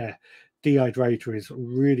 But yeah, dehydrator is a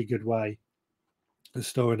really good way of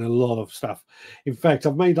storing a lot of stuff. In fact,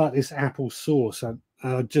 I've made like this apple sauce.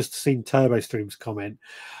 I've just seen Turbo Streams comment.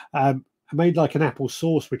 I made like an apple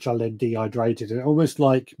sauce, which I then dehydrated, and almost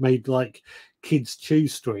like made like kids' chew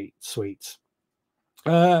sweets.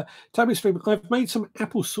 Toby Stream, I've made some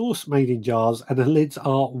apple sauce made in jars, and the lids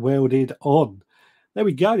are welded on. There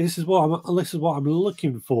we go. This is what I'm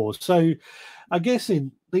looking for. So, I'm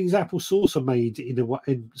guessing these apple sauce are made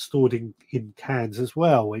stored in cans as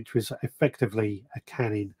well, which was effectively a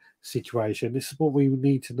canning situation. This is what we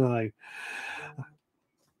need to know.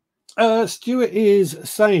 Stuart is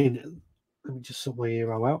saying, let me just sort my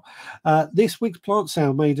ear out. This week's plant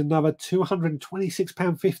sale made another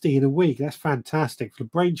 £226.50 in a week. That's fantastic for the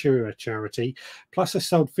Brain Cheerer charity. Plus, I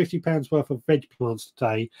sold £50 worth of veg plants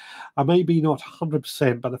today. I may be not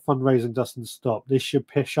 100%, but the fundraising doesn't stop. This should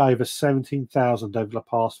push over 17,000 over the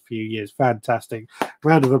past few years. Fantastic.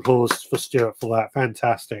 Round of applause for Stuart for that.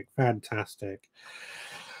 Fantastic. Fantastic.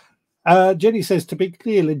 Jenny says, to be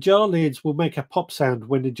clear, the jar lids will make a pop sound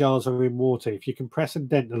when the jars are in water. If you compress and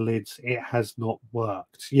dent the lids, it has not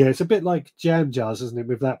worked. Yeah, it's a bit like jam jars, isn't it,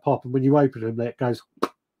 with that pop? And when you open them, it goes.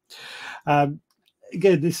 Again,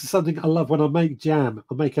 this is something I love when I make jam.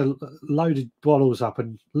 I make a load of bottles up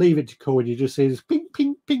and leave it to cool, and you just see this ping,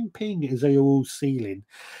 ping, ping, ping as they all sealing.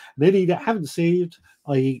 And any that haven't sealed,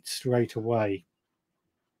 I eat straight away.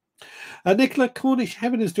 Nicola Cornish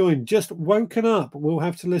Heaven has joined. Just woken up. We'll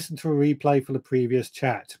have to listen to a replay for the previous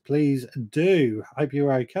chat. Please do. Hope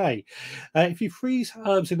you're okay. If you freeze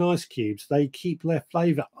herbs in ice cubes, they keep their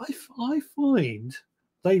flavour. I find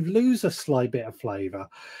they lose a slight bit of flavour.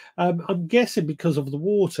 I'm guessing because of the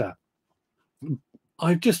water.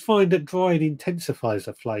 I just find that drying intensifies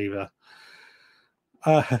the flavour.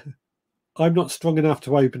 I'm not strong enough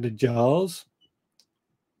to open the jars.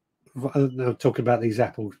 I'm talking about these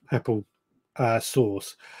apple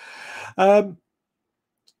sauce.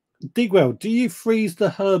 Digwell, do you freeze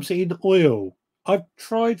the herbs in oil? I've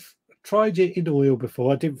tried it in oil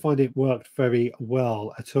before. I didn't find it worked very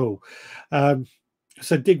well at all.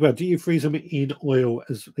 So Digwell, do you freeze them in oil?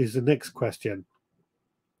 Is the next question.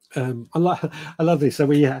 I love this. So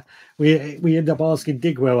we end up asking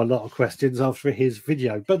Digwell a lot of questions after his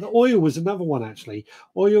video. But the oil was another one actually.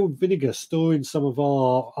 Oil and vinegar, storing some of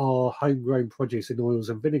our homegrown produce in oils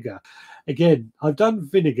and vinegar. Again, I've done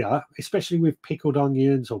vinegar, especially with pickled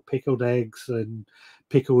onions or pickled eggs and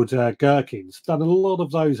pickled gherkins. Done a lot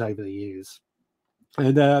of those over the years,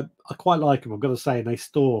 and I quite like them. I've got to say, and they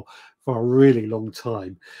store for a really long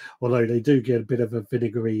time. Although they do get a bit of a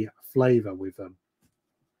vinegary flavour with them.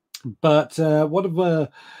 But one of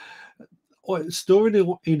storing it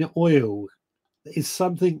in oil is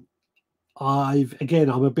something I'm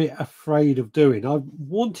a bit afraid of doing. I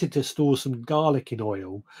wanted to store some garlic in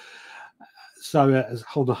oil, so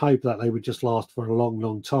on the hope that they would just last for a long,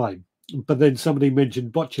 long time. But then somebody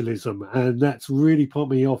mentioned botulism, and that's really put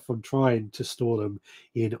me off from trying to store them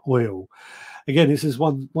in oil. Again, this is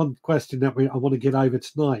one question that I want to get over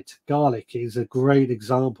tonight. Garlic is a great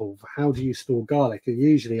example of how do you store garlic. And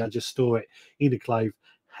usually I just store it in a clove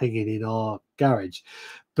hanging in our garage.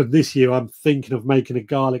 But this year I'm thinking of making a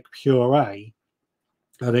garlic puree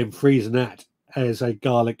and then freezing that as a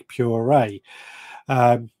garlic puree.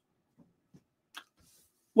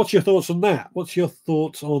 What's your thoughts on that? What's your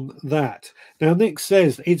thoughts on that? Now, Nick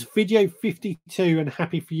says it's video 52 and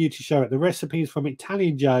happy for you to show it. The recipe is from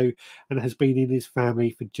Italian Joe and has been in his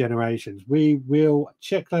family for generations. We will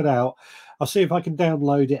check that out. I'll see if I can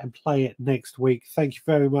download it and play it next week. Thank you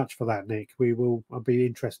very much for that, Nick. I'll be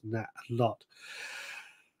interested in that a lot.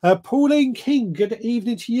 Pauline King, good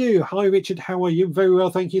evening to you. Hi, Richard. How are you? Very well,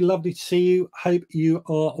 thank you. Lovely to see you. Hope you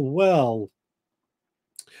are well.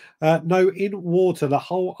 No, in water, the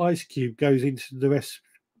whole ice cube goes into the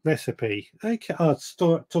recipe. Okay,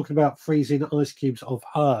 talking about freezing ice cubes of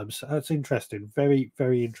herbs. That's interesting. Very,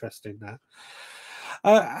 very interesting. That.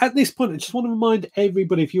 At this point, I just want to remind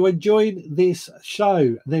everybody, if you're enjoying this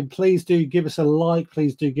show, then please do give us a like.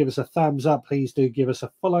 Please do give us a thumbs up. Please do give us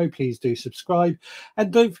a follow. Please do subscribe.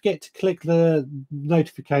 And don't forget to click the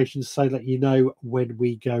notifications so that you know when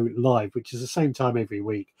we go live, which is the same time every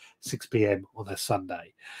week, 6 p.m. on a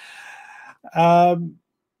Sunday.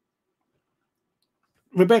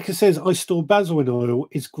 Rebecca says, I store basil in oil.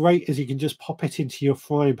 It's great as you can just pop it into your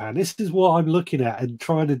frying pan. This is what I'm looking at and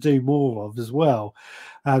trying to do more of as well.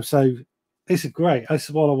 So this is great. This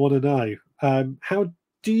is what I want to know. How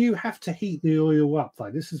do you have to heat the oil up,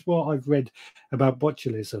 though? This is what I've read about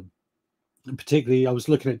botulism. And particularly, I was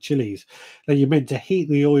looking at chilies. That you're meant to heat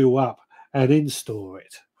the oil up and then store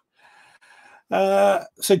it.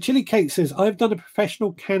 So Chili Kate says, I've done a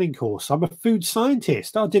professional canning course. I'm a food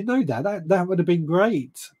scientist. I didn't know that. That would have been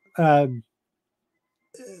great. I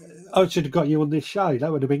should have got you on this show. That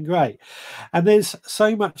would have been great. And there's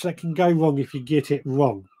so much that can go wrong if you get it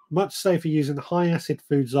wrong. Much safer using high acid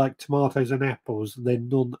foods like tomatoes and apples than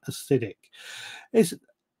non-acidic. This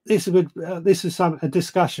is a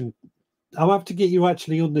discussion. I'll have to get you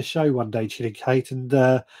actually on the show one day, Chili Kate, and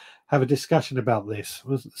have a discussion about this.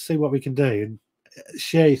 We'll see what we can do and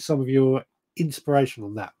share some of your inspiration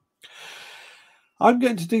on that. I'm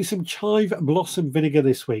going to do some chive blossom vinegar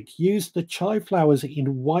this week. Use the chive flowers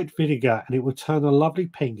in white vinegar and it will turn a lovely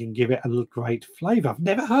pink and give it a great flavour. I've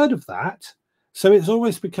never heard of that. So it's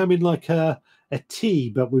almost becoming like a tea,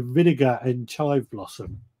 but with vinegar and chive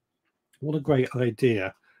blossom. What a great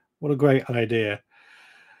idea. What a great idea.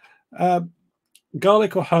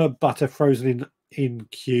 Garlic or herb butter frozen in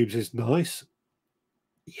cubes is nice.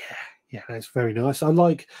 Yeah, that's very nice. I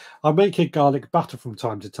make a garlic butter from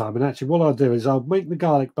time to time, and actually what I'll do is I'll make the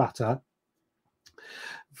garlic butter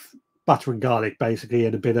and garlic basically,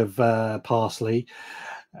 and a bit of parsley.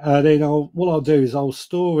 Then what I'll do is I'll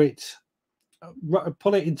store it,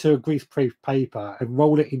 put it into a greaseproof paper and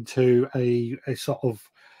roll it into a sort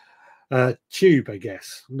of tube, I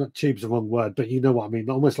guess. Not tube's the wrong word, but you know what I mean,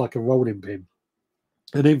 almost like a rolling pin.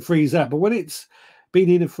 And then freeze that. But when it's been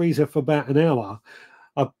in the freezer for about an hour,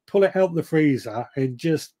 I pull it out the freezer and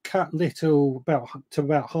just cut little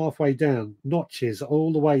about halfway down, notches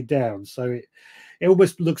all the way down. So it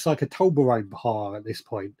almost looks like a Toblerone bar at this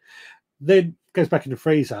point. Then goes back in the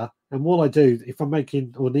freezer. And what I do, if I'm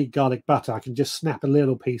making or need garlic butter, I can just snap a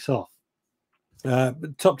little piece off.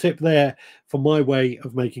 Top tip there for my way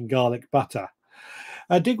of making garlic butter.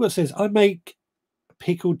 Digwood says, I make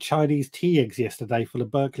pickled Chinese tea eggs yesterday for the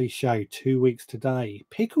Berkeley show. 2 weeks today.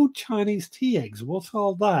 Pickled Chinese tea eggs. What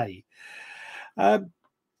are they?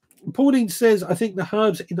 Pauline says, I think the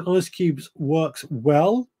herbs in ice cubes works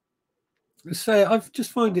well. So I've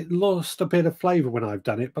just find it lost a bit of flavour when I've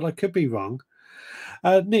done it, but I could be wrong.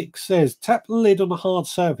 Nick says, tap the lid on a hard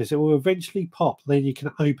surface. It will eventually pop. Then you can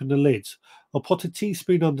open the lids. Or put a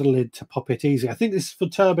teaspoon under the lid to pop it easy. I think this is for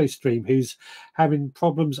Turbo Stream, who's having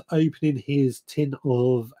problems opening his tin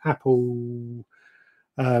of apple.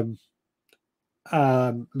 The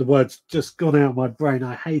word's just gone out of my brain.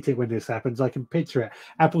 I hate it when this happens. I can picture it.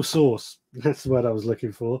 Apple sauce. That's the word I was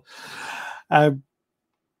looking for.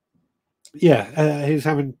 He's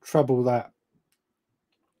having trouble with that.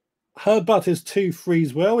 Herb butters too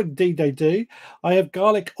freeze well. Indeed, they do. I have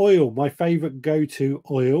garlic oil, my favourite go-to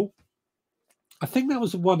oil. I think that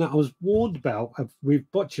was the one that I was warned about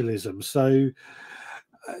with botulism. So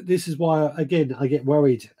this is why, again, I get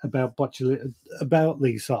worried about about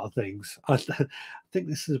these sort of things. I think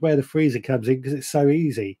this is where the freezer comes in because it's so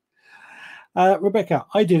easy. Rebecca,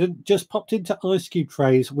 I didn't. Just popped into ice cube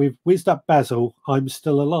trays with whizzed up basil. I'm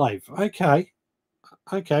still alive. Okay,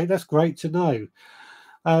 that's great to know.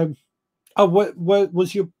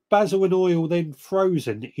 Was your basil and oil then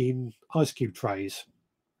frozen in ice cube trays?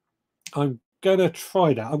 I'm gonna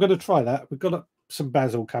try that. We've got some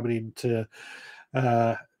basil coming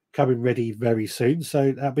coming ready very soon,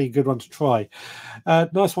 so that'd be a good one to try.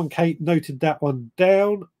 Nice one, Kate. Noted that one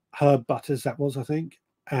down. Herb butters, that was, I think.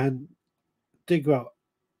 And Digwell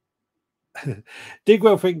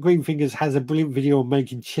think Green Fingers has a brilliant video on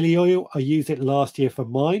making chili oil. I used it last year for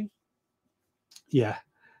mine.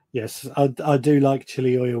 Yes, I do like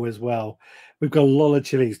chili oil as well. We've got a lot of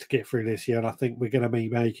chilies to get through this year, and I think we're going to be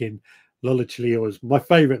making a lot of chili oils. My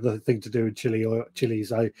favourite thing to do with chilies,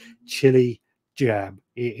 though, chili jam.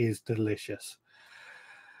 It is delicious.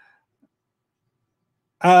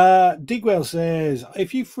 Digwell says,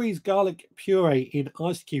 if you freeze garlic puree in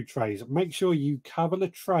ice cube trays, make sure you cover the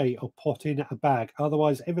tray or pot in a bag.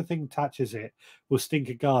 Otherwise, everything touches it will stink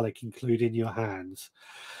of garlic, including your hands.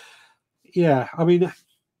 Yeah, I mean,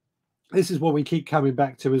 this is what we keep coming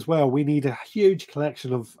back to as well. We need a huge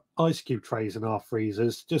collection of ice cube trays in our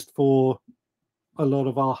freezers just for a lot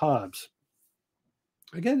of our herbs.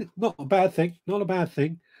 Again, not a bad thing.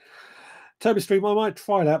 Turbo Stream, I might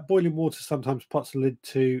try that. Boiling water sometimes pots the lid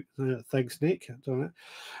too. Thanks, Nick.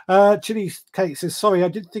 Chili Kate says, sorry, I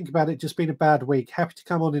didn't think about it. Just been a bad week. Happy to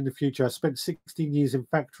come on in the future. I spent 16 years in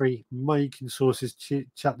factory making sauces,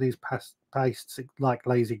 chutneys, pastes like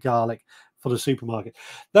lazy garlic for the supermarket.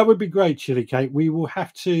 That would be great, Chili Kate. We will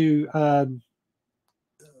have to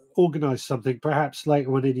organise something. Perhaps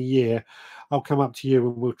later on in the year, I'll come up to you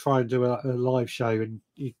and we'll try and do a live show and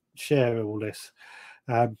you share all this.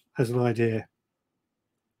 As an idea.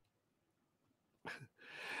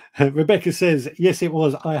 Rebecca says, yes, it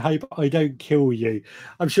was. I hope I don't kill you.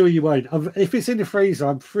 I'm sure you won't. If it's in the freezer,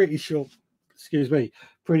 I'm pretty sure,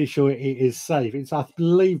 pretty sure it is safe. I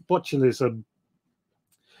believe botulism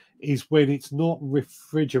is when it's not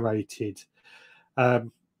refrigerated.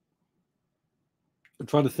 I'm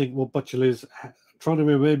trying to think what botulism, trying to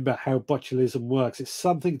remember how botulism works. It's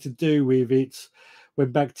something to do with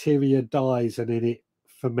when bacteria dies and then it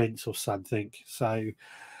ferments or something. So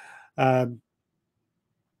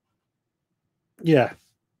yeah,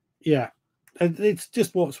 and it's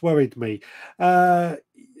just what's worried me. There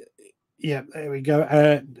we go.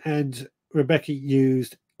 And Rebecca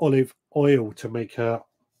used olive oil to make her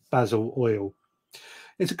basil oil.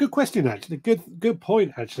 It's a good question, actually. Good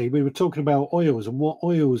point, actually. We were talking about oils and what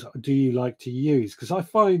oils do you like to use? Because I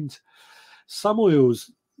find some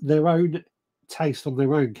oils, their own taste on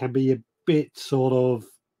their own can be a bit sort of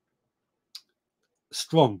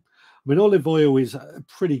strong. I mean, olive oil is a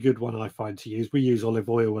pretty good one I find to use. We use olive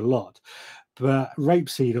oil a lot, but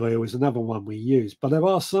rapeseed oil is another one we use. But there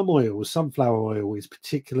are some oils, sunflower oil is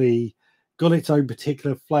particularly got its own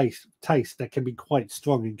particular taste that can be quite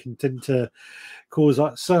strong and can tend to cause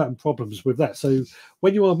certain problems with that. So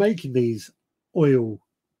when you are making these herb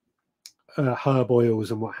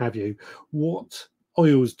oils and what have you, what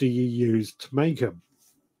oils do you use to make them?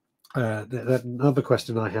 That's another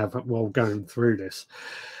question I have while going through this.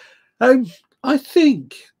 I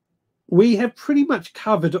think we have pretty much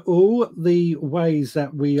covered all the ways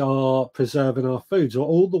that we are preserving our foods, or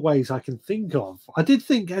all the ways I can think of. I did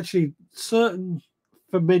think actually certain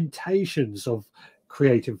fermentations of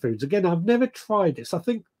creating foods. Again, I've never tried this. I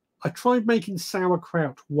think I tried making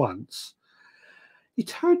sauerkraut once. It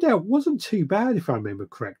turned out wasn't too bad if I remember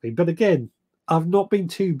correctly. But again, I've not been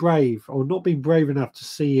too brave or not been brave enough to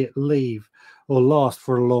see it leave or last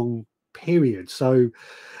for a long period. So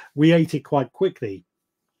we ate it quite quickly.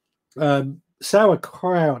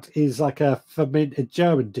 Sauerkraut is like a fermented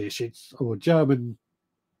German dish. Or German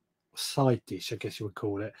side dish, I guess you would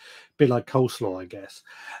call it, a bit like coleslaw, I guess.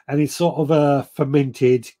 And it's sort of a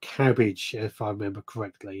fermented cabbage, if I remember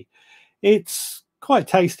correctly. It's quite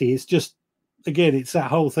tasty. It's just, again, it's that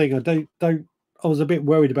whole thing. I was a bit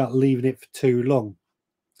worried about leaving it for too long.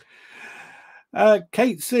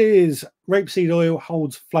 Kate says rapeseed oil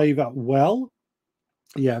holds flavour well.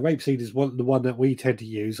 Yeah, rapeseed is the one that we tend to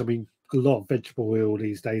use. I mean, a lot of vegetable oil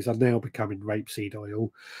these days are now becoming rapeseed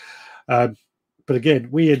oil. But again,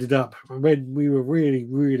 we ended up, when we were really,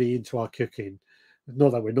 really into our cooking,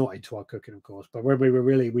 not that we're not into our cooking, of course, but when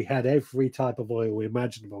we had every type of oil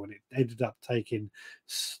imaginable, and it ended up taking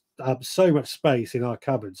up so much space in our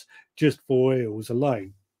cupboards just for oils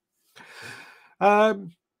alone. I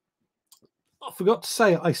forgot to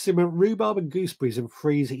say, I simmer rhubarb and gooseberries and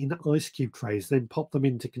freeze in ice cube trays, then pop them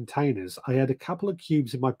into containers. I add a couple of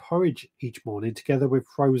cubes in my porridge each morning together with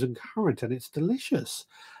frozen currant, and it's delicious.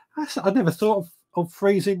 I never thought of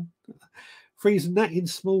freezing that in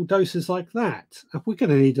small doses like that. We're going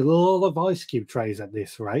to need a lot of ice cube trays at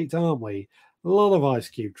this rate, aren't we? A lot of ice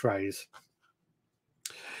cube trays.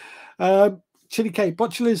 Chili cake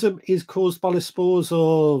botulism is caused by the spores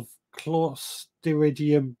of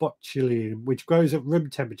Clostridium botulinum, which grows at room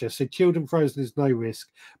temperature. So chilled and frozen is no risk,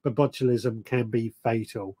 but botulism can be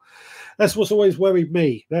fatal. That's what's always worried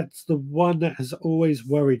me. That's the one that has always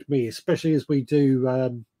worried me, especially as we do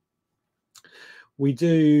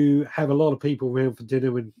have a lot of people around for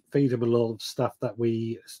dinner and feed them a lot of stuff that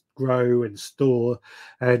we grow and store.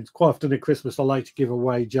 And quite often at Christmas, I like to give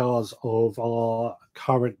away jars of our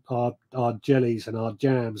jellies and our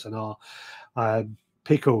jams and our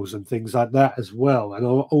pickles and things like that as well. And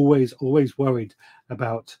I'm always worried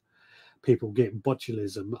about people getting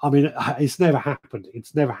botulism. I mean, it's never happened.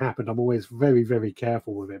 I'm always very, very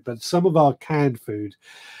careful with it. But some of our canned food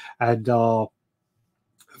and our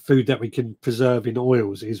food that we can preserve in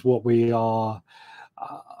oils is what we are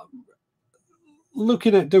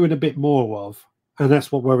looking at doing a bit more of. And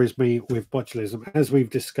that's what worries me with botulism, as we've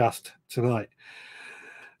discussed tonight.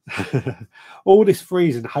 All this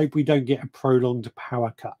freezing, hope we don't get a prolonged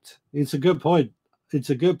power cut. It's a good point.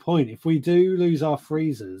 If we do lose our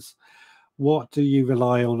freezers, what do you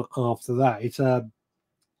rely on after that?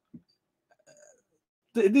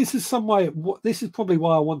 This is probably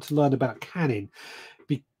why I want to learn about canning,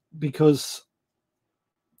 because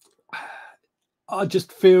I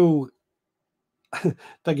just feel,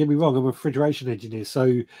 don't get me wrong, I'm a refrigeration engineer,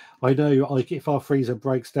 so I know, like, if our freezer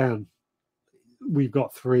breaks down, we've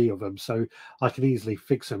got 3 of them, so I can easily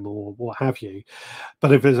fix them or what have you.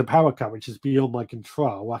 But if there's a power cut, which is beyond my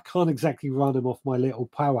control, I can't exactly run them off my little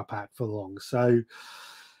power pack for long. So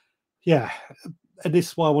yeah, and this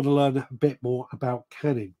is why I want to learn a bit more about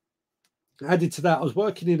canning. Added to that, I was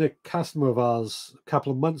working in a customer of ours a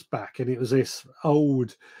couple of months back, and it was this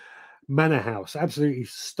old manor house, absolutely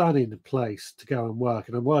stunning place to go and work.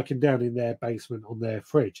 And I'm working down in their basement on their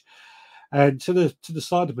fridge. And to the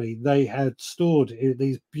side of me, they had stored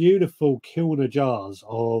these beautiful kilner jars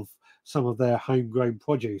of some of their homegrown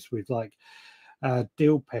produce with like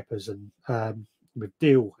dill peppers and with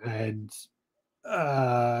dill and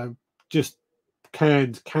just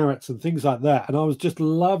canned carrots and things like that. And I was just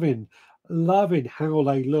loving how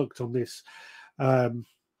they looked on this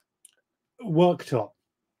worktop,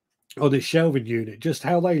 on this shelving unit, just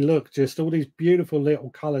how they look, just all these beautiful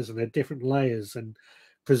little colors and their different layers and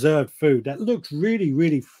preserved food that looks really,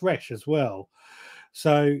 really fresh as well.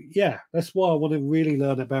 So yeah, that's why I want to really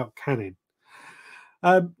learn about canning.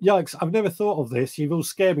 Yikes, I've never thought of this. You've all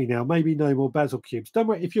scared me now. Maybe no more basil cubes. Don't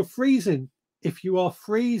worry, if you are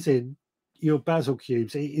freezing your basil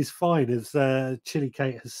cubes, it is fine, as Chili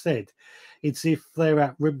Kate has said. It's if they're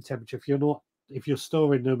at room temperature. If you're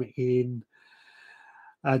storing them in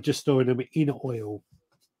just storing them in oil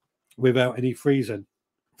without any freezing.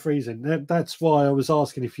 That's why I was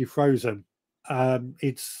asking if you froze them.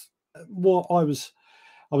 It's what I was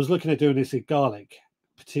looking at doing this with garlic,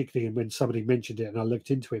 particularly when somebody mentioned it and I looked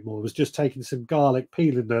into it more. I was just taking some garlic,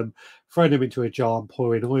 peeling them, throwing them into a jar and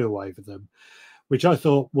pouring oil over them, which I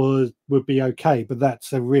thought would be okay, but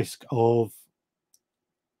that's a risk of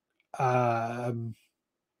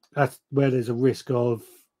that's where there's a risk of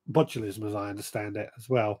botulism, as I understand it, as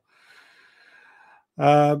well.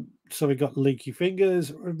 So we got leaky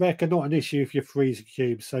fingers. Rebecca, not an issue if you're freezing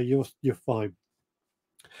cubes, so you're fine.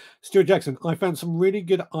 Stuart Jackson, I found some really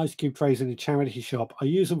good ice cube trays in a charity shop. I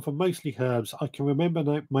use them for mostly herbs. I can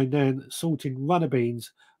remember my nan salting runner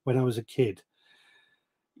beans when I was a kid.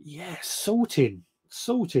 Yeah, salting.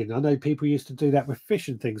 salting. I know people used to do that with fish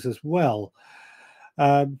and things as well.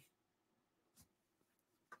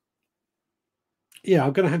 Yeah,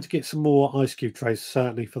 I'm going to have to get some more ice cube trays,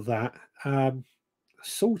 certainly, for that.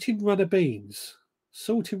 Salting runner beans.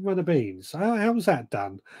 Salting runner beans. How was that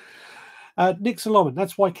done? Nick Solomon,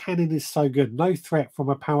 that's why canning is so good. No threat from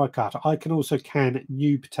a power cut. I can also can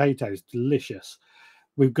new potatoes. Delicious.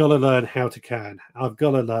 We've got to learn how to can. I've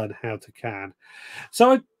got to learn how to can.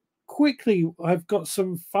 So I've got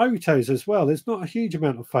some photos as well. There's not a huge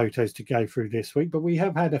amount of photos to go through this week, but we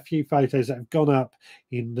have had a few photos that have gone up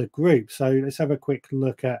in the group. So let's have a quick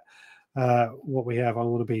look at what we have. I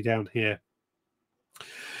want to be down here.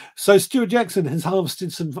 So Stuart Jackson has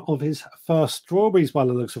harvested some of his first strawberries by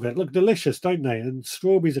the looks of it. Look delicious, don't they? And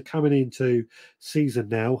strawberries are coming into season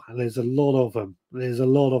now, and there's a lot of them. There's a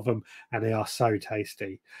lot of them, and they are so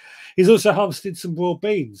tasty. He's also harvested some broad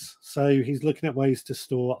beans, so he's looking at ways to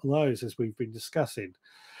store those, as we've been discussing.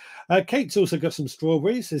 Kate's also got some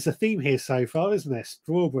strawberries. There's a theme here so far, isn't there?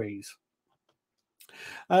 Strawberries.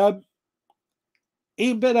 Ian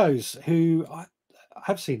Beddoes, who I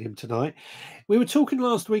have seen him tonight. We were talking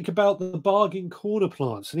last week about the bargain corner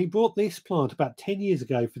plants, and he brought this plant about 10 years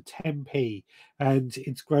ago for 10p, and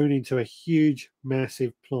it's grown into a huge,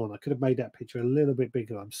 massive plant. I could have made that picture a little bit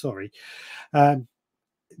bigger. I'm sorry.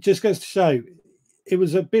 Just goes to show it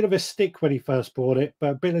was a bit of a stick when he first bought it,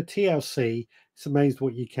 but a bit of TLC. It's amazed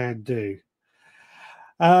what you can do.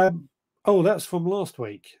 Oh, that's from last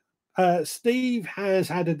week. Steve has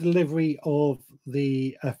had a delivery of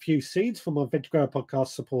a few seeds from our Veg Grower Podcast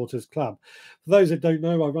Supporters Club. For those that don't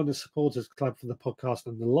know, I run a supporters club for the podcast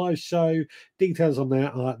and the live show. Details on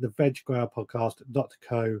that are at the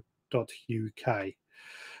veggrowerpodcast.co.uk.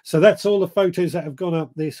 So that's all the photos that have gone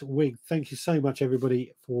up this week. Thank you so much,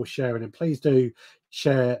 everybody, for sharing. And please do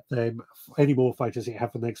share them, any more photos that you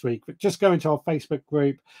have for next week. But just go into our Facebook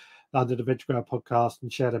group under the Veg Grower Podcast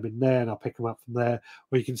and share them in there, and I'll pick them up from there.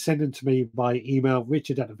 Or you can send them to me by email,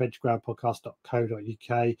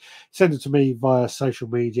 richard@theveggrowerpodcast.co.uk. Send them to me via social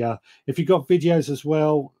media. If you've got videos as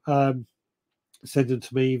well, send them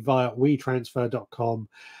to me via wetransfer.com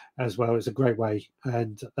as well. It's a great way,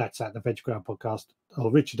 and that's at the Veg Grower Podcast, or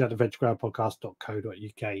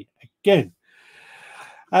richard@theveggrowerpodcast.co.uk. Again,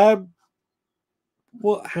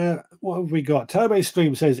 what have we got? Turbo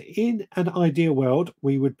Stream says, in an ideal world,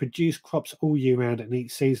 we would produce crops all year round and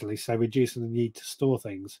eat seasonally, so reducing the need to store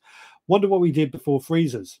things. Wonder what we did before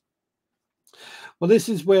freezers. Well, this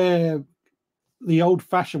is where the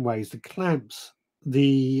old-fashioned ways, the clamps,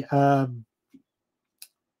 the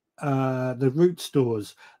root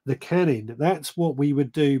stores, the canning, that's what we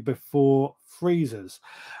would do before freezers.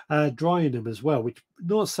 Drying them as well, which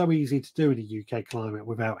not so easy to do in a UK climate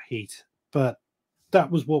without heat, but that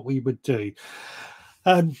was what we would do.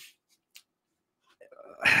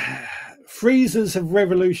 Freezers have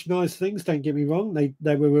revolutionized things, don't get me wrong. They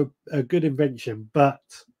were a good invention, but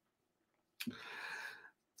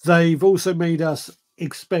they've also made us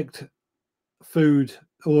expect food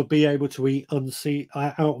or be able to eat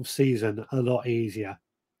out of season a lot easier.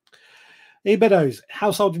 Beddoes,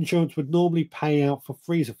 household insurance would normally pay out for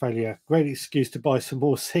freezer failure. Great excuse to buy some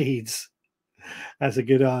more seeds. That's a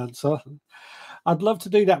good answer. I'd love to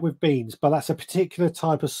do that with beans, but that's a particular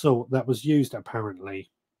type of salt that was used apparently.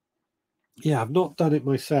 Yeah, I've not done it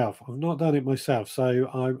myself.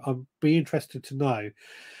 So I'd be interested to know.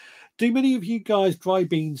 Do many of you guys dry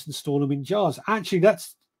beans and store them in jars? Actually,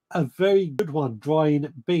 that's a very good one,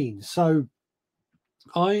 drying beans. So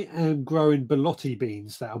I am growing Belotti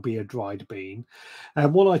beans. That'll be a dried bean.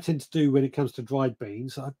 And what I tend to do when it comes to dried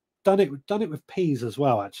beans, I've done it with peas as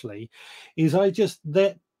well, actually, is I just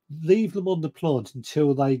leave them on the plant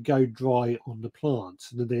until they go dry on the plant.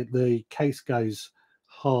 And the case goes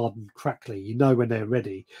hard and crackly, you know when they're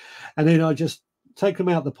ready. And then I just take them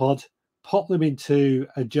out the pod, pop them into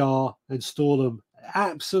a jar and store them.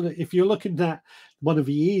 Absolutely. If you're looking at one of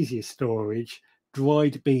the easiest storage,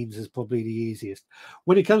 dried beans is probably the easiest.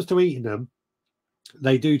 When it comes to eating them,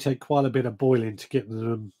 they do take quite a bit of boiling to get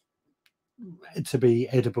them to be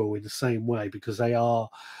edible in the same way, because they're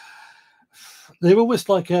almost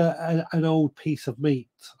like an old piece of meat,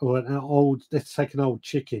 or let's take an old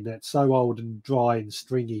chicken that's so old and dry and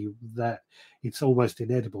stringy that it's almost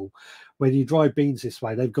inedible. When you dry beans this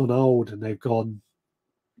way, they've gone old and they've gone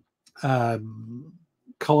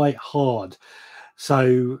quite hard,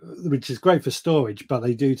 so which is great for storage, but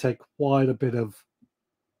they do take quite a bit of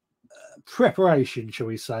preparation, shall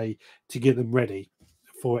we say, to get them ready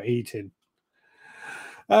for eating.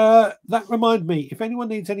 That reminds me, if anyone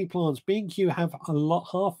needs any plants, B&Q have a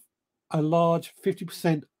large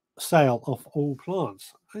 50% sale off all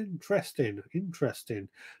plants. Interesting.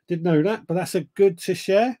 Didn't know that, but that's a good to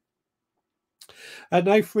share.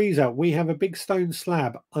 No freezer. We have a big stone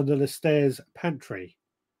slab under the stairs pantry.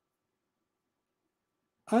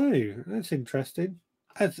 Oh, that's interesting.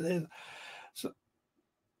 That's so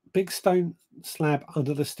big stone slab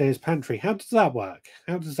under the stairs pantry. How does that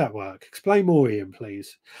work? Explain more, Ian,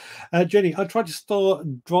 please. Jenny, I tried to store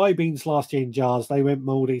dry beans last year in jars. They went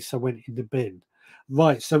mouldy, so went in the bin.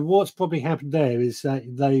 Right. So what's probably happened there is that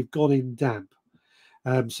they've gone in damp.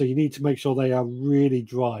 So you need to make sure they are really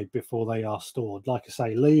dry before they are stored. Like I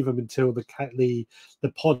say, leave them until the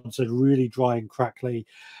pods are really dry and crackly,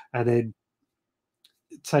 and then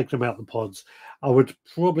take them out the pods. I would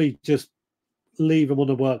probably just leave them on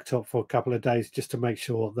the worktop for a couple of days just to make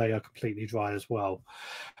sure they are completely dry as well.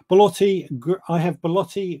 Belotti, I have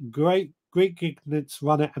Belotti, Greek Gignets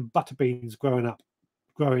runner, and butter beans growing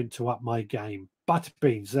to up my game. Butter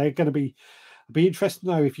beans, they're going to be interested to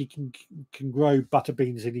know if you can grow butter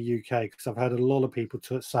beans in the UK, because I've had a lot of people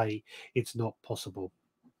say it's not possible.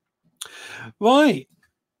 Right.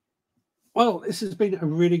 Well, this has been a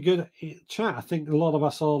really good chat. I think a lot of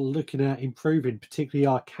us are looking at improving, particularly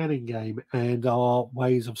our canning game and our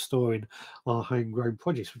ways of storing our homegrown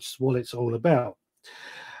produce, which is what it's all about.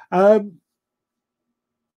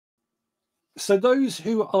 So those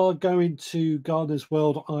who are going to Gardener's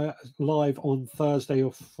World live on Thursday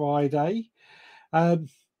or Friday, I'm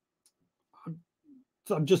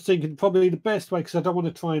just thinking probably the best way, because I don't want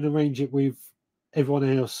to try and arrange it with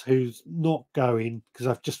everyone else who's not going, because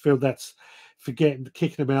I just feel that's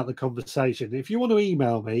kicking them out of the conversation. If you want to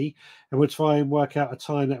email me, and we'll try and work out a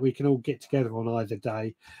time that we can all get together on either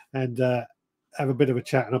day and have a bit of a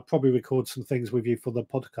chat, and I'll probably record some things with you for the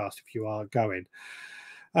podcast if you are going.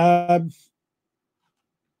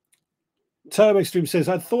 Turbo Stream says,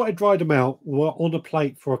 I thought I dried them out, were on a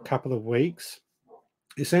plate for a couple of weeks.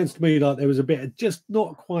 It sounds to me like there was a bit of just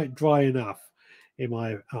not quite dry enough in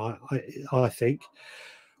my, I think.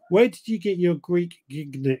 Where did you get your Greek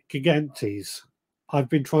gigantes? I've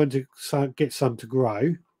been trying to get some to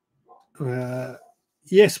grow.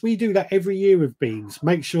 Yes, we do that every year with beans.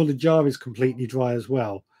 Make sure the jar is completely dry as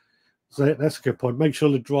well. So that's a good point. Make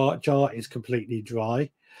sure the jar is completely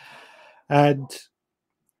dry. And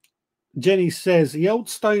Jenny says, the old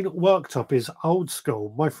stone worktop is old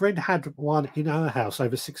school. My friend had one in her house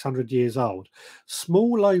over 600 years old.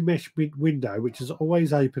 Small low mesh window, which is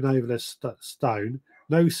always open over the stone.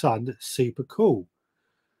 No sun, super cool.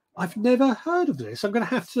 I've never heard of this. I'm going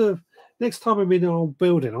to have to, next time I'm in an old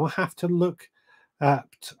building, I'll have to look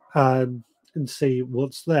at and see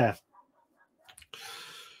what's there.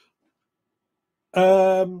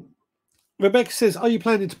 Rebecca says, are you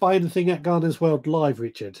planning to buy anything at Gardener's World Live,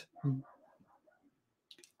 Richard?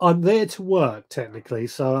 I'm there to work, technically,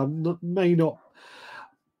 so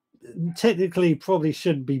technically probably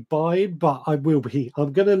shouldn't be buying, but I will be.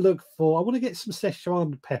 I'm going to look for, I want to get some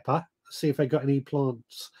Szechuan pepper, see if they got any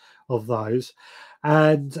plants of those.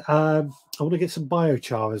 And I want to get some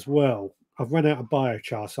biochar as well. I've run out of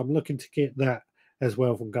biochar, so I'm looking to get that as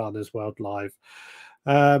well from Gardener's World Live.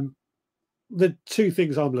 The two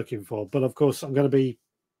things I'm looking for, but of course I'm going to be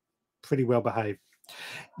pretty well behaved.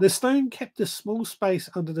 The stone kept the small space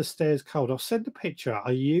under the stairs cold. I'll send a picture.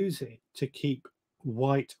 I use it to keep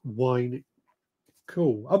white wine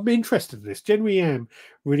cool. I'm interested in this. Generally am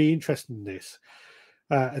really interested in this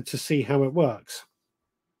to see how it works.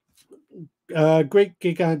 Greek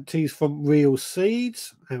gigantes from Real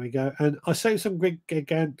Seeds. There we go. And I saved some Greek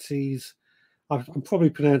gigantes. I'm probably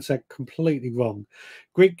pronounced that completely wrong.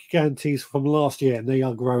 Greek gigantes from last year, and they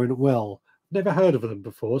are growing well. Never heard of them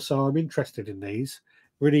before, so I'm interested in these.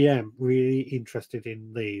 Really am really interested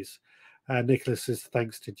in these. Nicholas says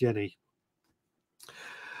thanks to Jenny.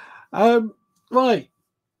 Right.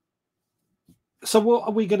 So what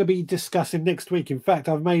are we going to be discussing next week? In fact,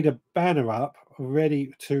 I've made a banner up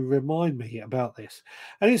ready to remind me about this.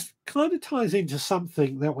 And it kind of ties into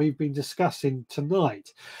something that we've been discussing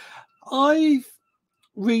tonight. I've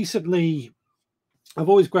always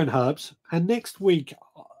grown herbs, and next week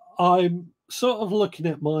I'm sort of looking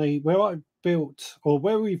at where I built, or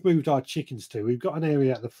where we've moved our chickens to. We've got an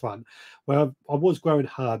area at the front where I was growing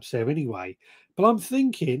herbs there anyway, but I'm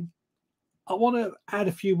thinking I want to add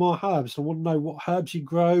a few more herbs. I want to know what herbs you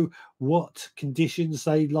grow, what conditions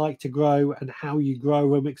they like to grow, and how you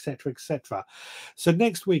grow them, etc., etc. So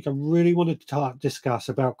next week, I really wanted to discuss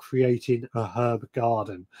about creating a herb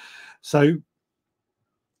garden. So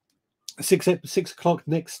 6 o'clock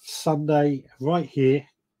next Sunday, right here,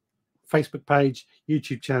 Facebook page,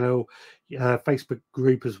 YouTube channel, Facebook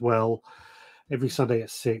group as well, every Sunday at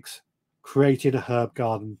 6. creating a herb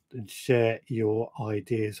garden and share your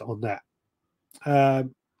ideas on that. Oh,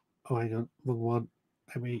 hang on, wrong one.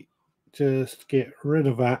 Let me just get rid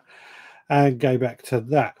of that and go back to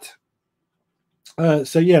that.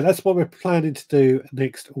 So yeah, that's what we're planning to do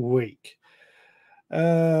next week.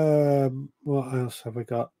 What else have we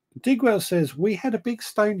got? Digwell says we had a big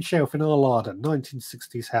stone shelf in our larder.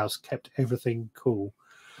 1960s house, kept everything cool.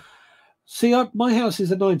 See, my house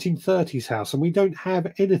is a 1930s house, and we don't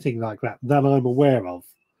have anything like that I'm aware of.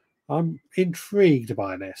 I'm intrigued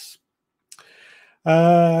by this.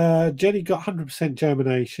 Jenny got 100%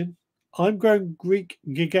 germination. I'm growing Greek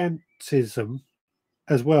gigantism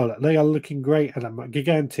as well. They are looking great at the moment.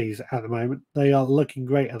 Gigantes at the moment. They are looking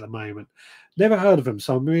great at the moment. Never heard of them,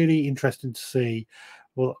 so I'm really interested to see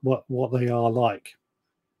what they are like.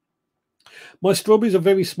 My strawberries are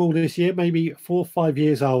very small this year, maybe 4 or 5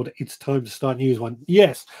 years old. It's time to start new one.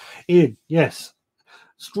 Yes, Ian, yes.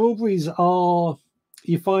 Strawberries are,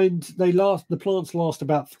 you find the plants last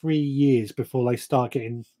about 3 years before they start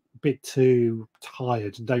getting a bit too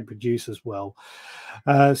tired and don't produce as well.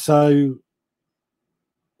 So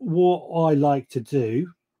what I like to do,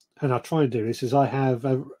 and I try and do this, is I have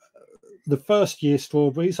the first year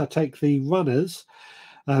strawberries. I take the runners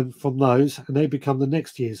from those, and they become the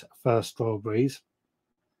next year's first strawberries.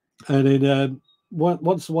 And then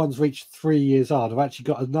once the ones reach 3 years old, I've actually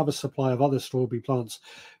got another supply of other strawberry plants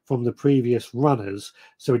from the previous runners,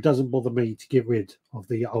 so it doesn't bother me to get rid of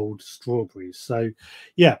the old strawberries. So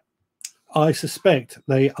yeah, I suspect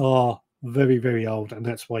they are very, very old, and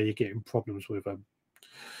that's why you're getting problems with them.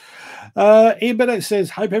 Ian Bennett says,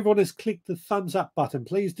 hope everyone has clicked the thumbs up button.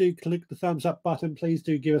 Please do click the thumbs up button. Please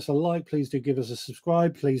do give us a like. Please do give us a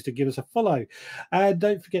subscribe. Please do give us a follow. And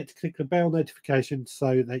don't forget to click the bell notification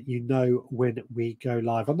so that you know when we go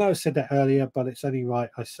live. I know I said that earlier, but it's only right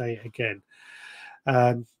I say it again.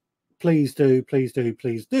 Please do, please do,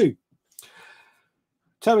 please do.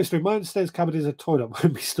 Terrace room, my downstairs cupboard is a toilet.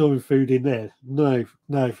 Won't be storing food in there. No,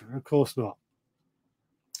 of course not.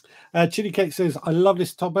 Chili Cake says, I love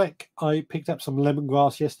this topic. I picked up some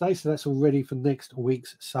lemongrass yesterday, so that's all ready for next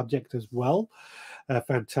week's subject as well.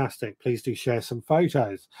 Fantastic. Please do share some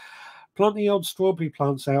photos. Plant the old strawberry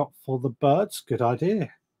plants out for the birds. Good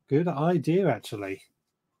idea. Good idea, actually.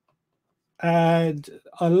 And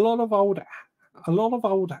a lot of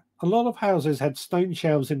houses had stone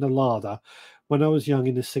shelves in the larder when I was young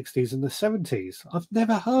in the 60s and the 70s. I've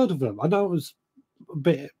never heard of them. I know I was a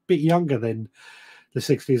bit younger than the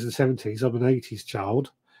 60s and 70s. I'm an 80s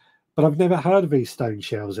child, but I've never heard of these stone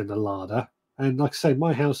shelves in the larder. And like I said,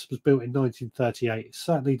 my house was built in 1938. It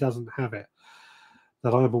certainly doesn't have it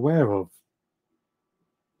that I'm aware of.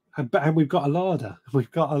 And we've got a larder.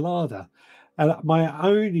 We've got a larder. And my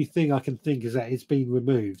only thing I can think is that it's been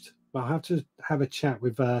removed. But I have to have a chat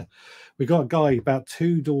with. We got a guy about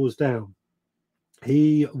 2 doors down.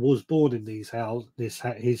 He was born in his house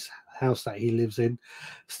that he lives in,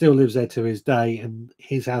 still lives there to his day, and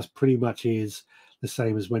his house pretty much is the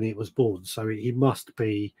same as when it was born. So he must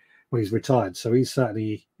be, well, he's retired, so he's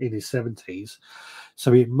certainly in his 70s.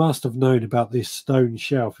 So he must have known about this stone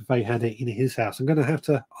shelf if they had it in his house. I'm going to have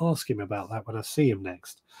to ask him about that when I see him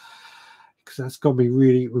next, because that's got me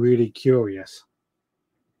really, really curious.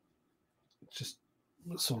 Just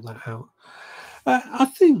sort that out. I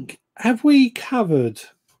think, have we covered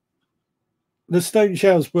the stone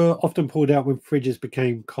shelves were often pulled out when fridges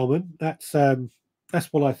became common? That's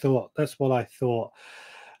what I thought. That's what I thought,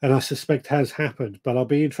 and I suspect has happened. But I'll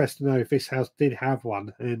be interested to know if this house did have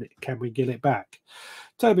one, and can we get it back?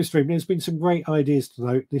 Toby Stream, there's been some great ideas to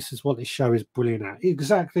note. This is what this show is brilliant at.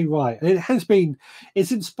 Exactly right. And it has been.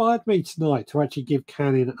 It's inspired me tonight to actually give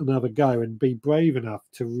canning another go and be brave enough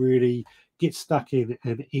to really get stuck in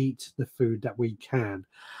and eat the food that we can.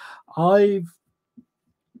 I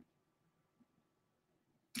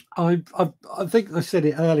think I said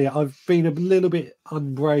it earlier. I've been a little bit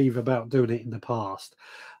unbrave about doing it in the past.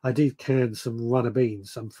 I did can some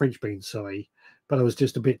French beans, sorry, but I was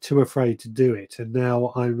just a bit too afraid to do it. And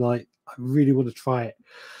now I'm like, I really want to try it.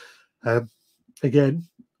 Again,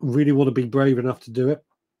 really want to be brave enough to do it.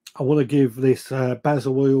 I want to give this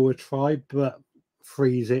basil oil a try, but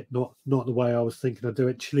freeze it, not the way I was thinking I'd do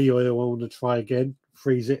it. Chili oil, I want to try again,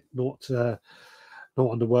 freeze it, not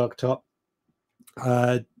on the worktop.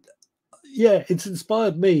 Yeah, it's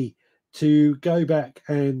inspired me to go back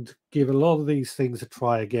and give a lot of these things a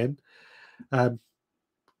try again, and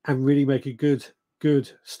really make a good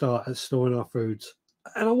start at storing our foods.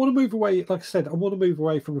 And I want to move away, like I said, I want to move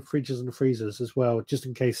away from the fridges and the freezers as well, just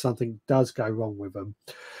in case something does go wrong with them.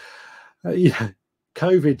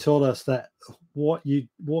 COVID taught us that what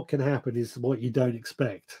can happen is what you don't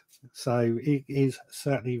expect. So it is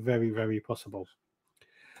certainly very, very possible.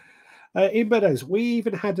 In Meadows, we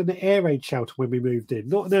even had an air raid shelter when we moved in.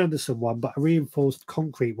 Not an Anderson one, but a reinforced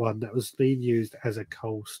concrete one that was being used as a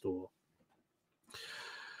coal store.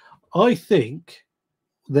 I think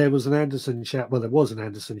there was an Anderson shelter. Well, there was an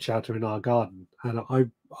Anderson shelter in our garden, and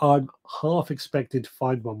I'm half expecting to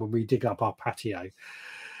find one when we dig up our patio.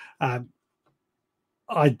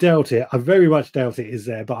 I doubt it. I very much doubt it is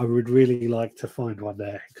there, but I would really like to find one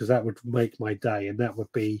there because that would make my day, and that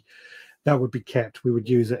would be kept. We would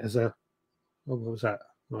use it as a. Oh, what was that?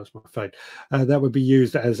 Oh, that's my phone. That would be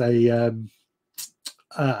used as a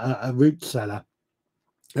root cellar,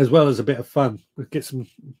 as well as a bit of fun. We'd get some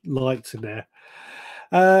lights in there.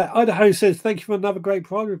 Idaho says, thank you for another great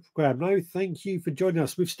program. No, thank you for joining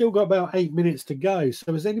us. We've still got about 8 minutes to go.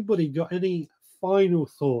 So has anybody got any final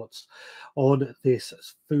thoughts on this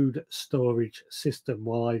food storage system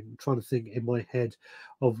while I'm trying to think in my head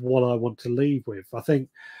of what I want to leave with? I think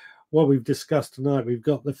what we've discussed tonight, we've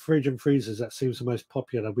got the fridge and freezers. That seems the most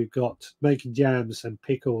popular. We've got making jams and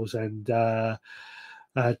pickles and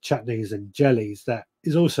chutneys and jellies. That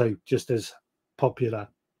is also just as popular.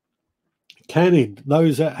 Canning,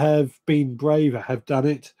 those that have been braver have done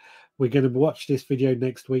it. We're going to watch this video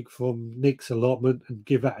next week from Nick's allotment and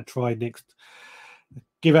give that a try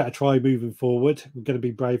moving forward. We're going to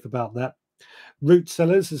be brave about that. Root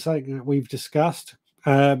cellars is something that we've discussed.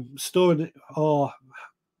 Storing our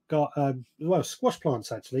well, squash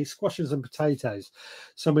plants, actually, squashes and potatoes.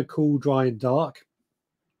 Some are cool, dry and dark.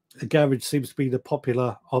 A garage seems to be the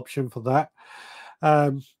popular option for that.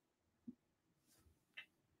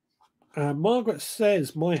 Margaret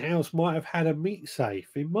says my house might have had a meat safe.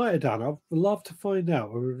 It might have done. I'd love to find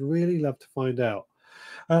out. I would really love to find out.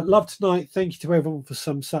 Love tonight. Thank you to everyone for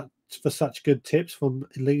such good tips from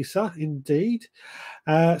Lisa. Indeed.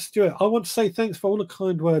 Stuart, I want to say thanks for all the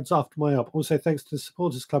kind words after my up. Also, thanks to the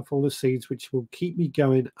Supporters Club for all the seeds, which will keep me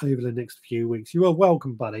going over the next few weeks. You are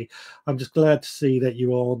welcome, buddy. I'm just glad to see that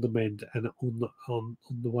you are on the mend and on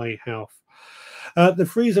the way half. The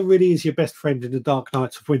freezer really is your best friend in the dark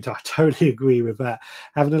nights of winter. I totally agree with that.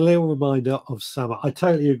 Having a little reminder of summer. I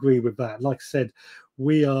totally agree with that. Like I said,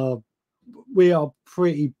 we are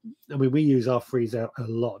pretty. I mean, we use our freezer a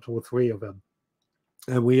lot, all three of them,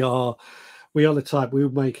 and we are the type. We'll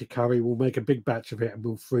make a curry, we'll make a big batch of it, and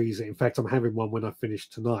we'll freeze it. In fact, I'm having one when I finish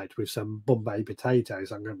tonight with some Bombay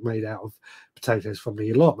potatoes. I'm made out of potatoes from the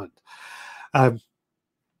allotment.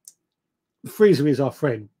 The freezer is our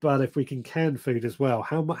friend, but if we can food as well,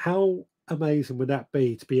 how amazing would that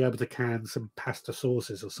be to be able to can some pasta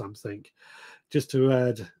sauces or something, just to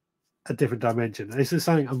add a different dimension. This is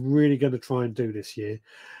something I'm really going to try and do this year.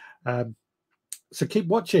 So keep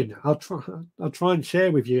watching. I'll try and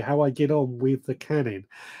share with you how I get on with the canning,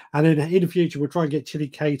 and in the future we'll try and get Chili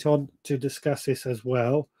Kate on to discuss this as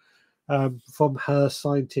well, from her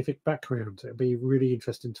scientific background. It'll be really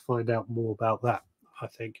interesting to find out more about that, I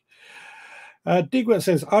think. Digwell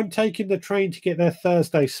says, I'm taking the train to get there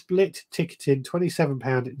Thursday, split ticketing,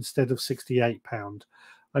 £27 instead of £68.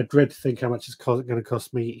 I dread to think how much it's going to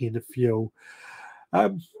cost me in fuel.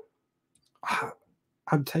 I'm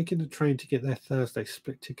taking the train to get there Thursday,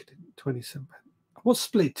 split ticketing, £27. What's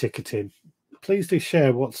split ticketing? Please do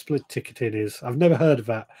share what split ticketing is. I've never heard of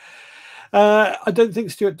that. I don't think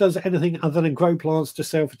Stuart does anything other than grow plants to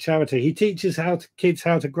sell for charity. He teaches kids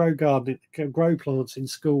how to grow plants in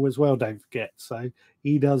school as well, don't forget. So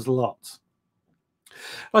he does lots.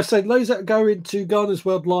 Like I say, those that go into Gardener's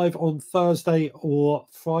World Live on Thursday or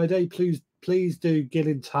Friday, please do get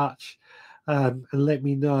in touch and let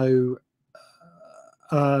me know.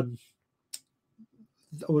 Let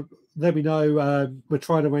me know. We're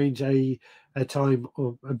trying to arrange a time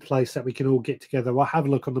and place that we can all get together. I'll have a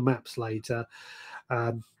look on the maps later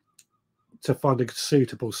to find a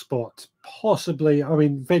suitable spot. Possibly, I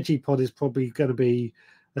mean, Veggie Pod is probably going to be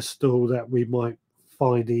a stall that we might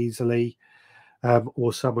find easily,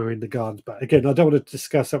 or somewhere in the gardens. But again, I don't want to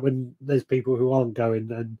discuss that when there's people who aren't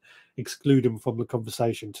going and exclude them from the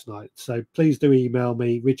conversation tonight. So please do email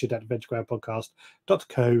me,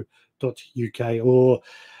 richard@veggroundpodcast.co.uk, or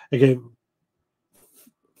again,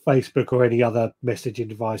 Facebook or any other messaging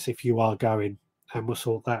device if you are going, and we'll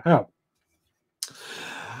sort that out.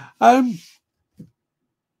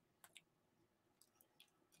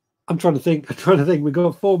 I'm trying to think. We've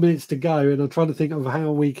got 4 minutes to go, and I'm trying to think of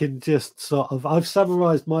how we can just sort of. I've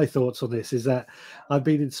summarised my thoughts on this. Is that I've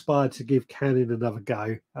been inspired to give canning another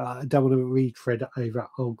go. I don't want to retread over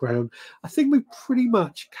old ground. I think we've pretty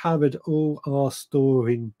much covered all our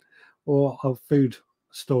storing or our food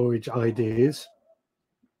storage ideas.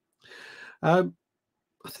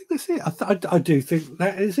 I think that's it. I do think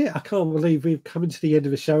that is it. I can't believe we've come to the end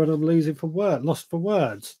of the show and I'm lost for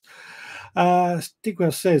words.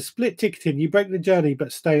 Stigwell says, split ticketing, you break the journey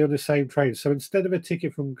but stay on the same train. So instead of a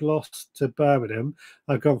ticket from Gloucester to Birmingham,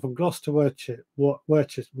 I've gone from Gloucester to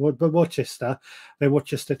Rochester, then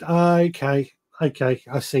Rochester. Okay,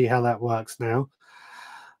 I see how that works now.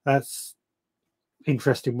 That's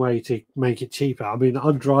interesting way to make it cheaper. I mean,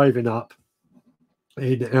 I'm driving up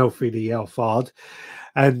in Elfie Elfard,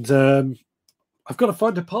 and I've got to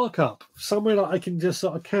find a park up somewhere that I can just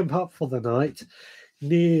sort of camp up for the night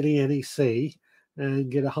near the NEC and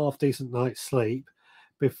get a half decent night's sleep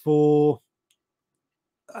before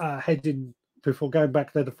going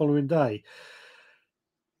back there the following day.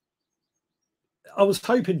 I was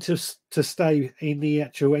hoping to stay in the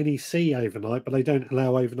actual NEC overnight, but they don't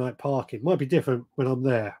allow overnight parking. Might be different when I'm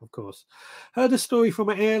there, of course. Heard a story from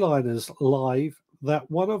Airliners Live that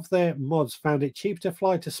one of their mods found it cheap to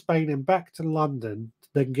fly to Spain and back to London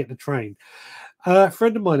than get the train. A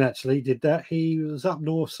friend of mine actually did that. He was up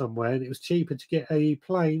north somewhere, and it was cheaper to get a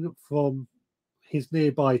plane from his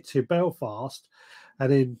nearby to Belfast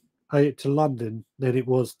and then to London than it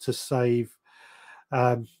was to save.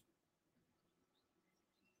 Than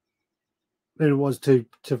it was to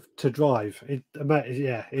drive.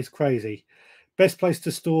 It's crazy. Best place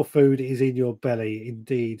to store food is in your belly,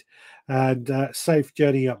 indeed. And safe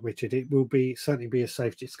journey up, Richard. It will certainly be a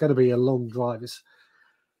safe. It's going to be a long drive. It's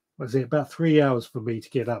about 3 hours for me to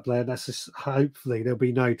get up there. That's just, hopefully there'll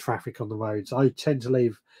be no traffic on the roads. I tend to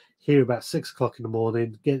leave here about 6 o'clock in the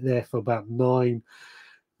morning, get there for about 9.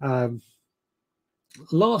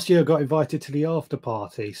 Last year I got invited to the after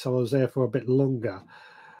party, so I was there for a bit longer.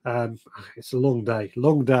 It's a long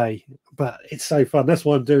day, but it's so fun. That's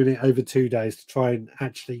why I'm doing it over 2 days, to try and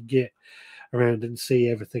actually get around and see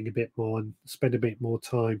everything a bit more and spend a bit more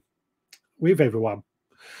time with everyone.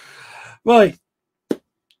 Right,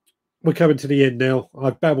 we're coming to the end now.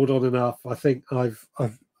 I've babbled on enough. I think I've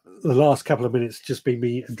the last couple of minutes just been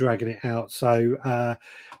me dragging it out. So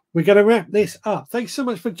we're going to wrap this up. Thanks so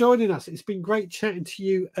much for joining us. It's been great chatting to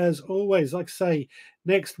you as always. Like I say,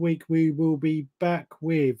 next week we will be back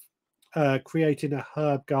with creating a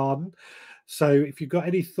herb garden. So if you've got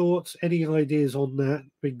any thoughts, any ideas on that,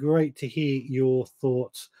 it'd be great to hear your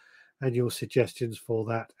thoughts and your suggestions for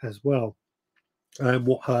that as well.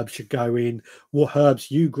 What herbs should go in, what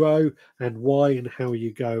herbs you grow, and why and how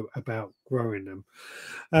you go about growing them.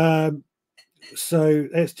 So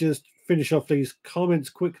let's just finish off these comments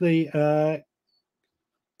quickly.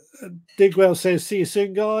 Digwell says, see you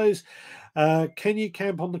soon, guys. Can you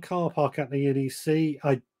camp on the car park at the NEC?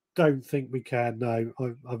 I don't think we can. No,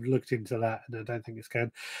 I've looked into that and I don't think it's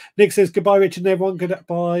can. Nick says, goodbye, Richard and everyone.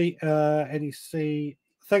 Goodbye, NEC.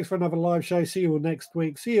 Thanks for another live show. See you all next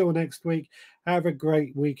week. Have a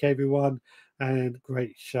great week, everyone, and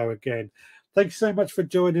great show again. Thank you so much for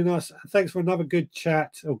joining us. Thanks for another good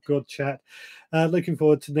chat. Looking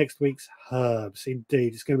forward to next week's herbs.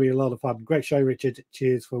 Indeed, it's going to be a lot of fun. Great show, Richard.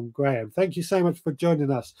 Cheers from Graham. Thank you so much for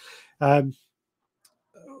joining us.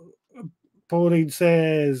 Pauline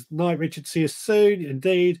says, night, Richard. See you soon.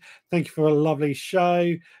 Indeed. Thank you for a lovely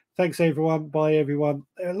show. Thanks, everyone. Bye, everyone.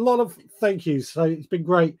 A lot of thank yous. So it's been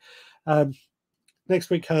great.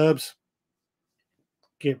 Next week, herbs.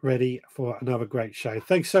 Get ready for another great show.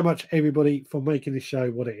 Thanks so much, everybody, for making this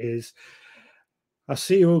show what it is. I'll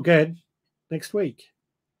see you all again next week.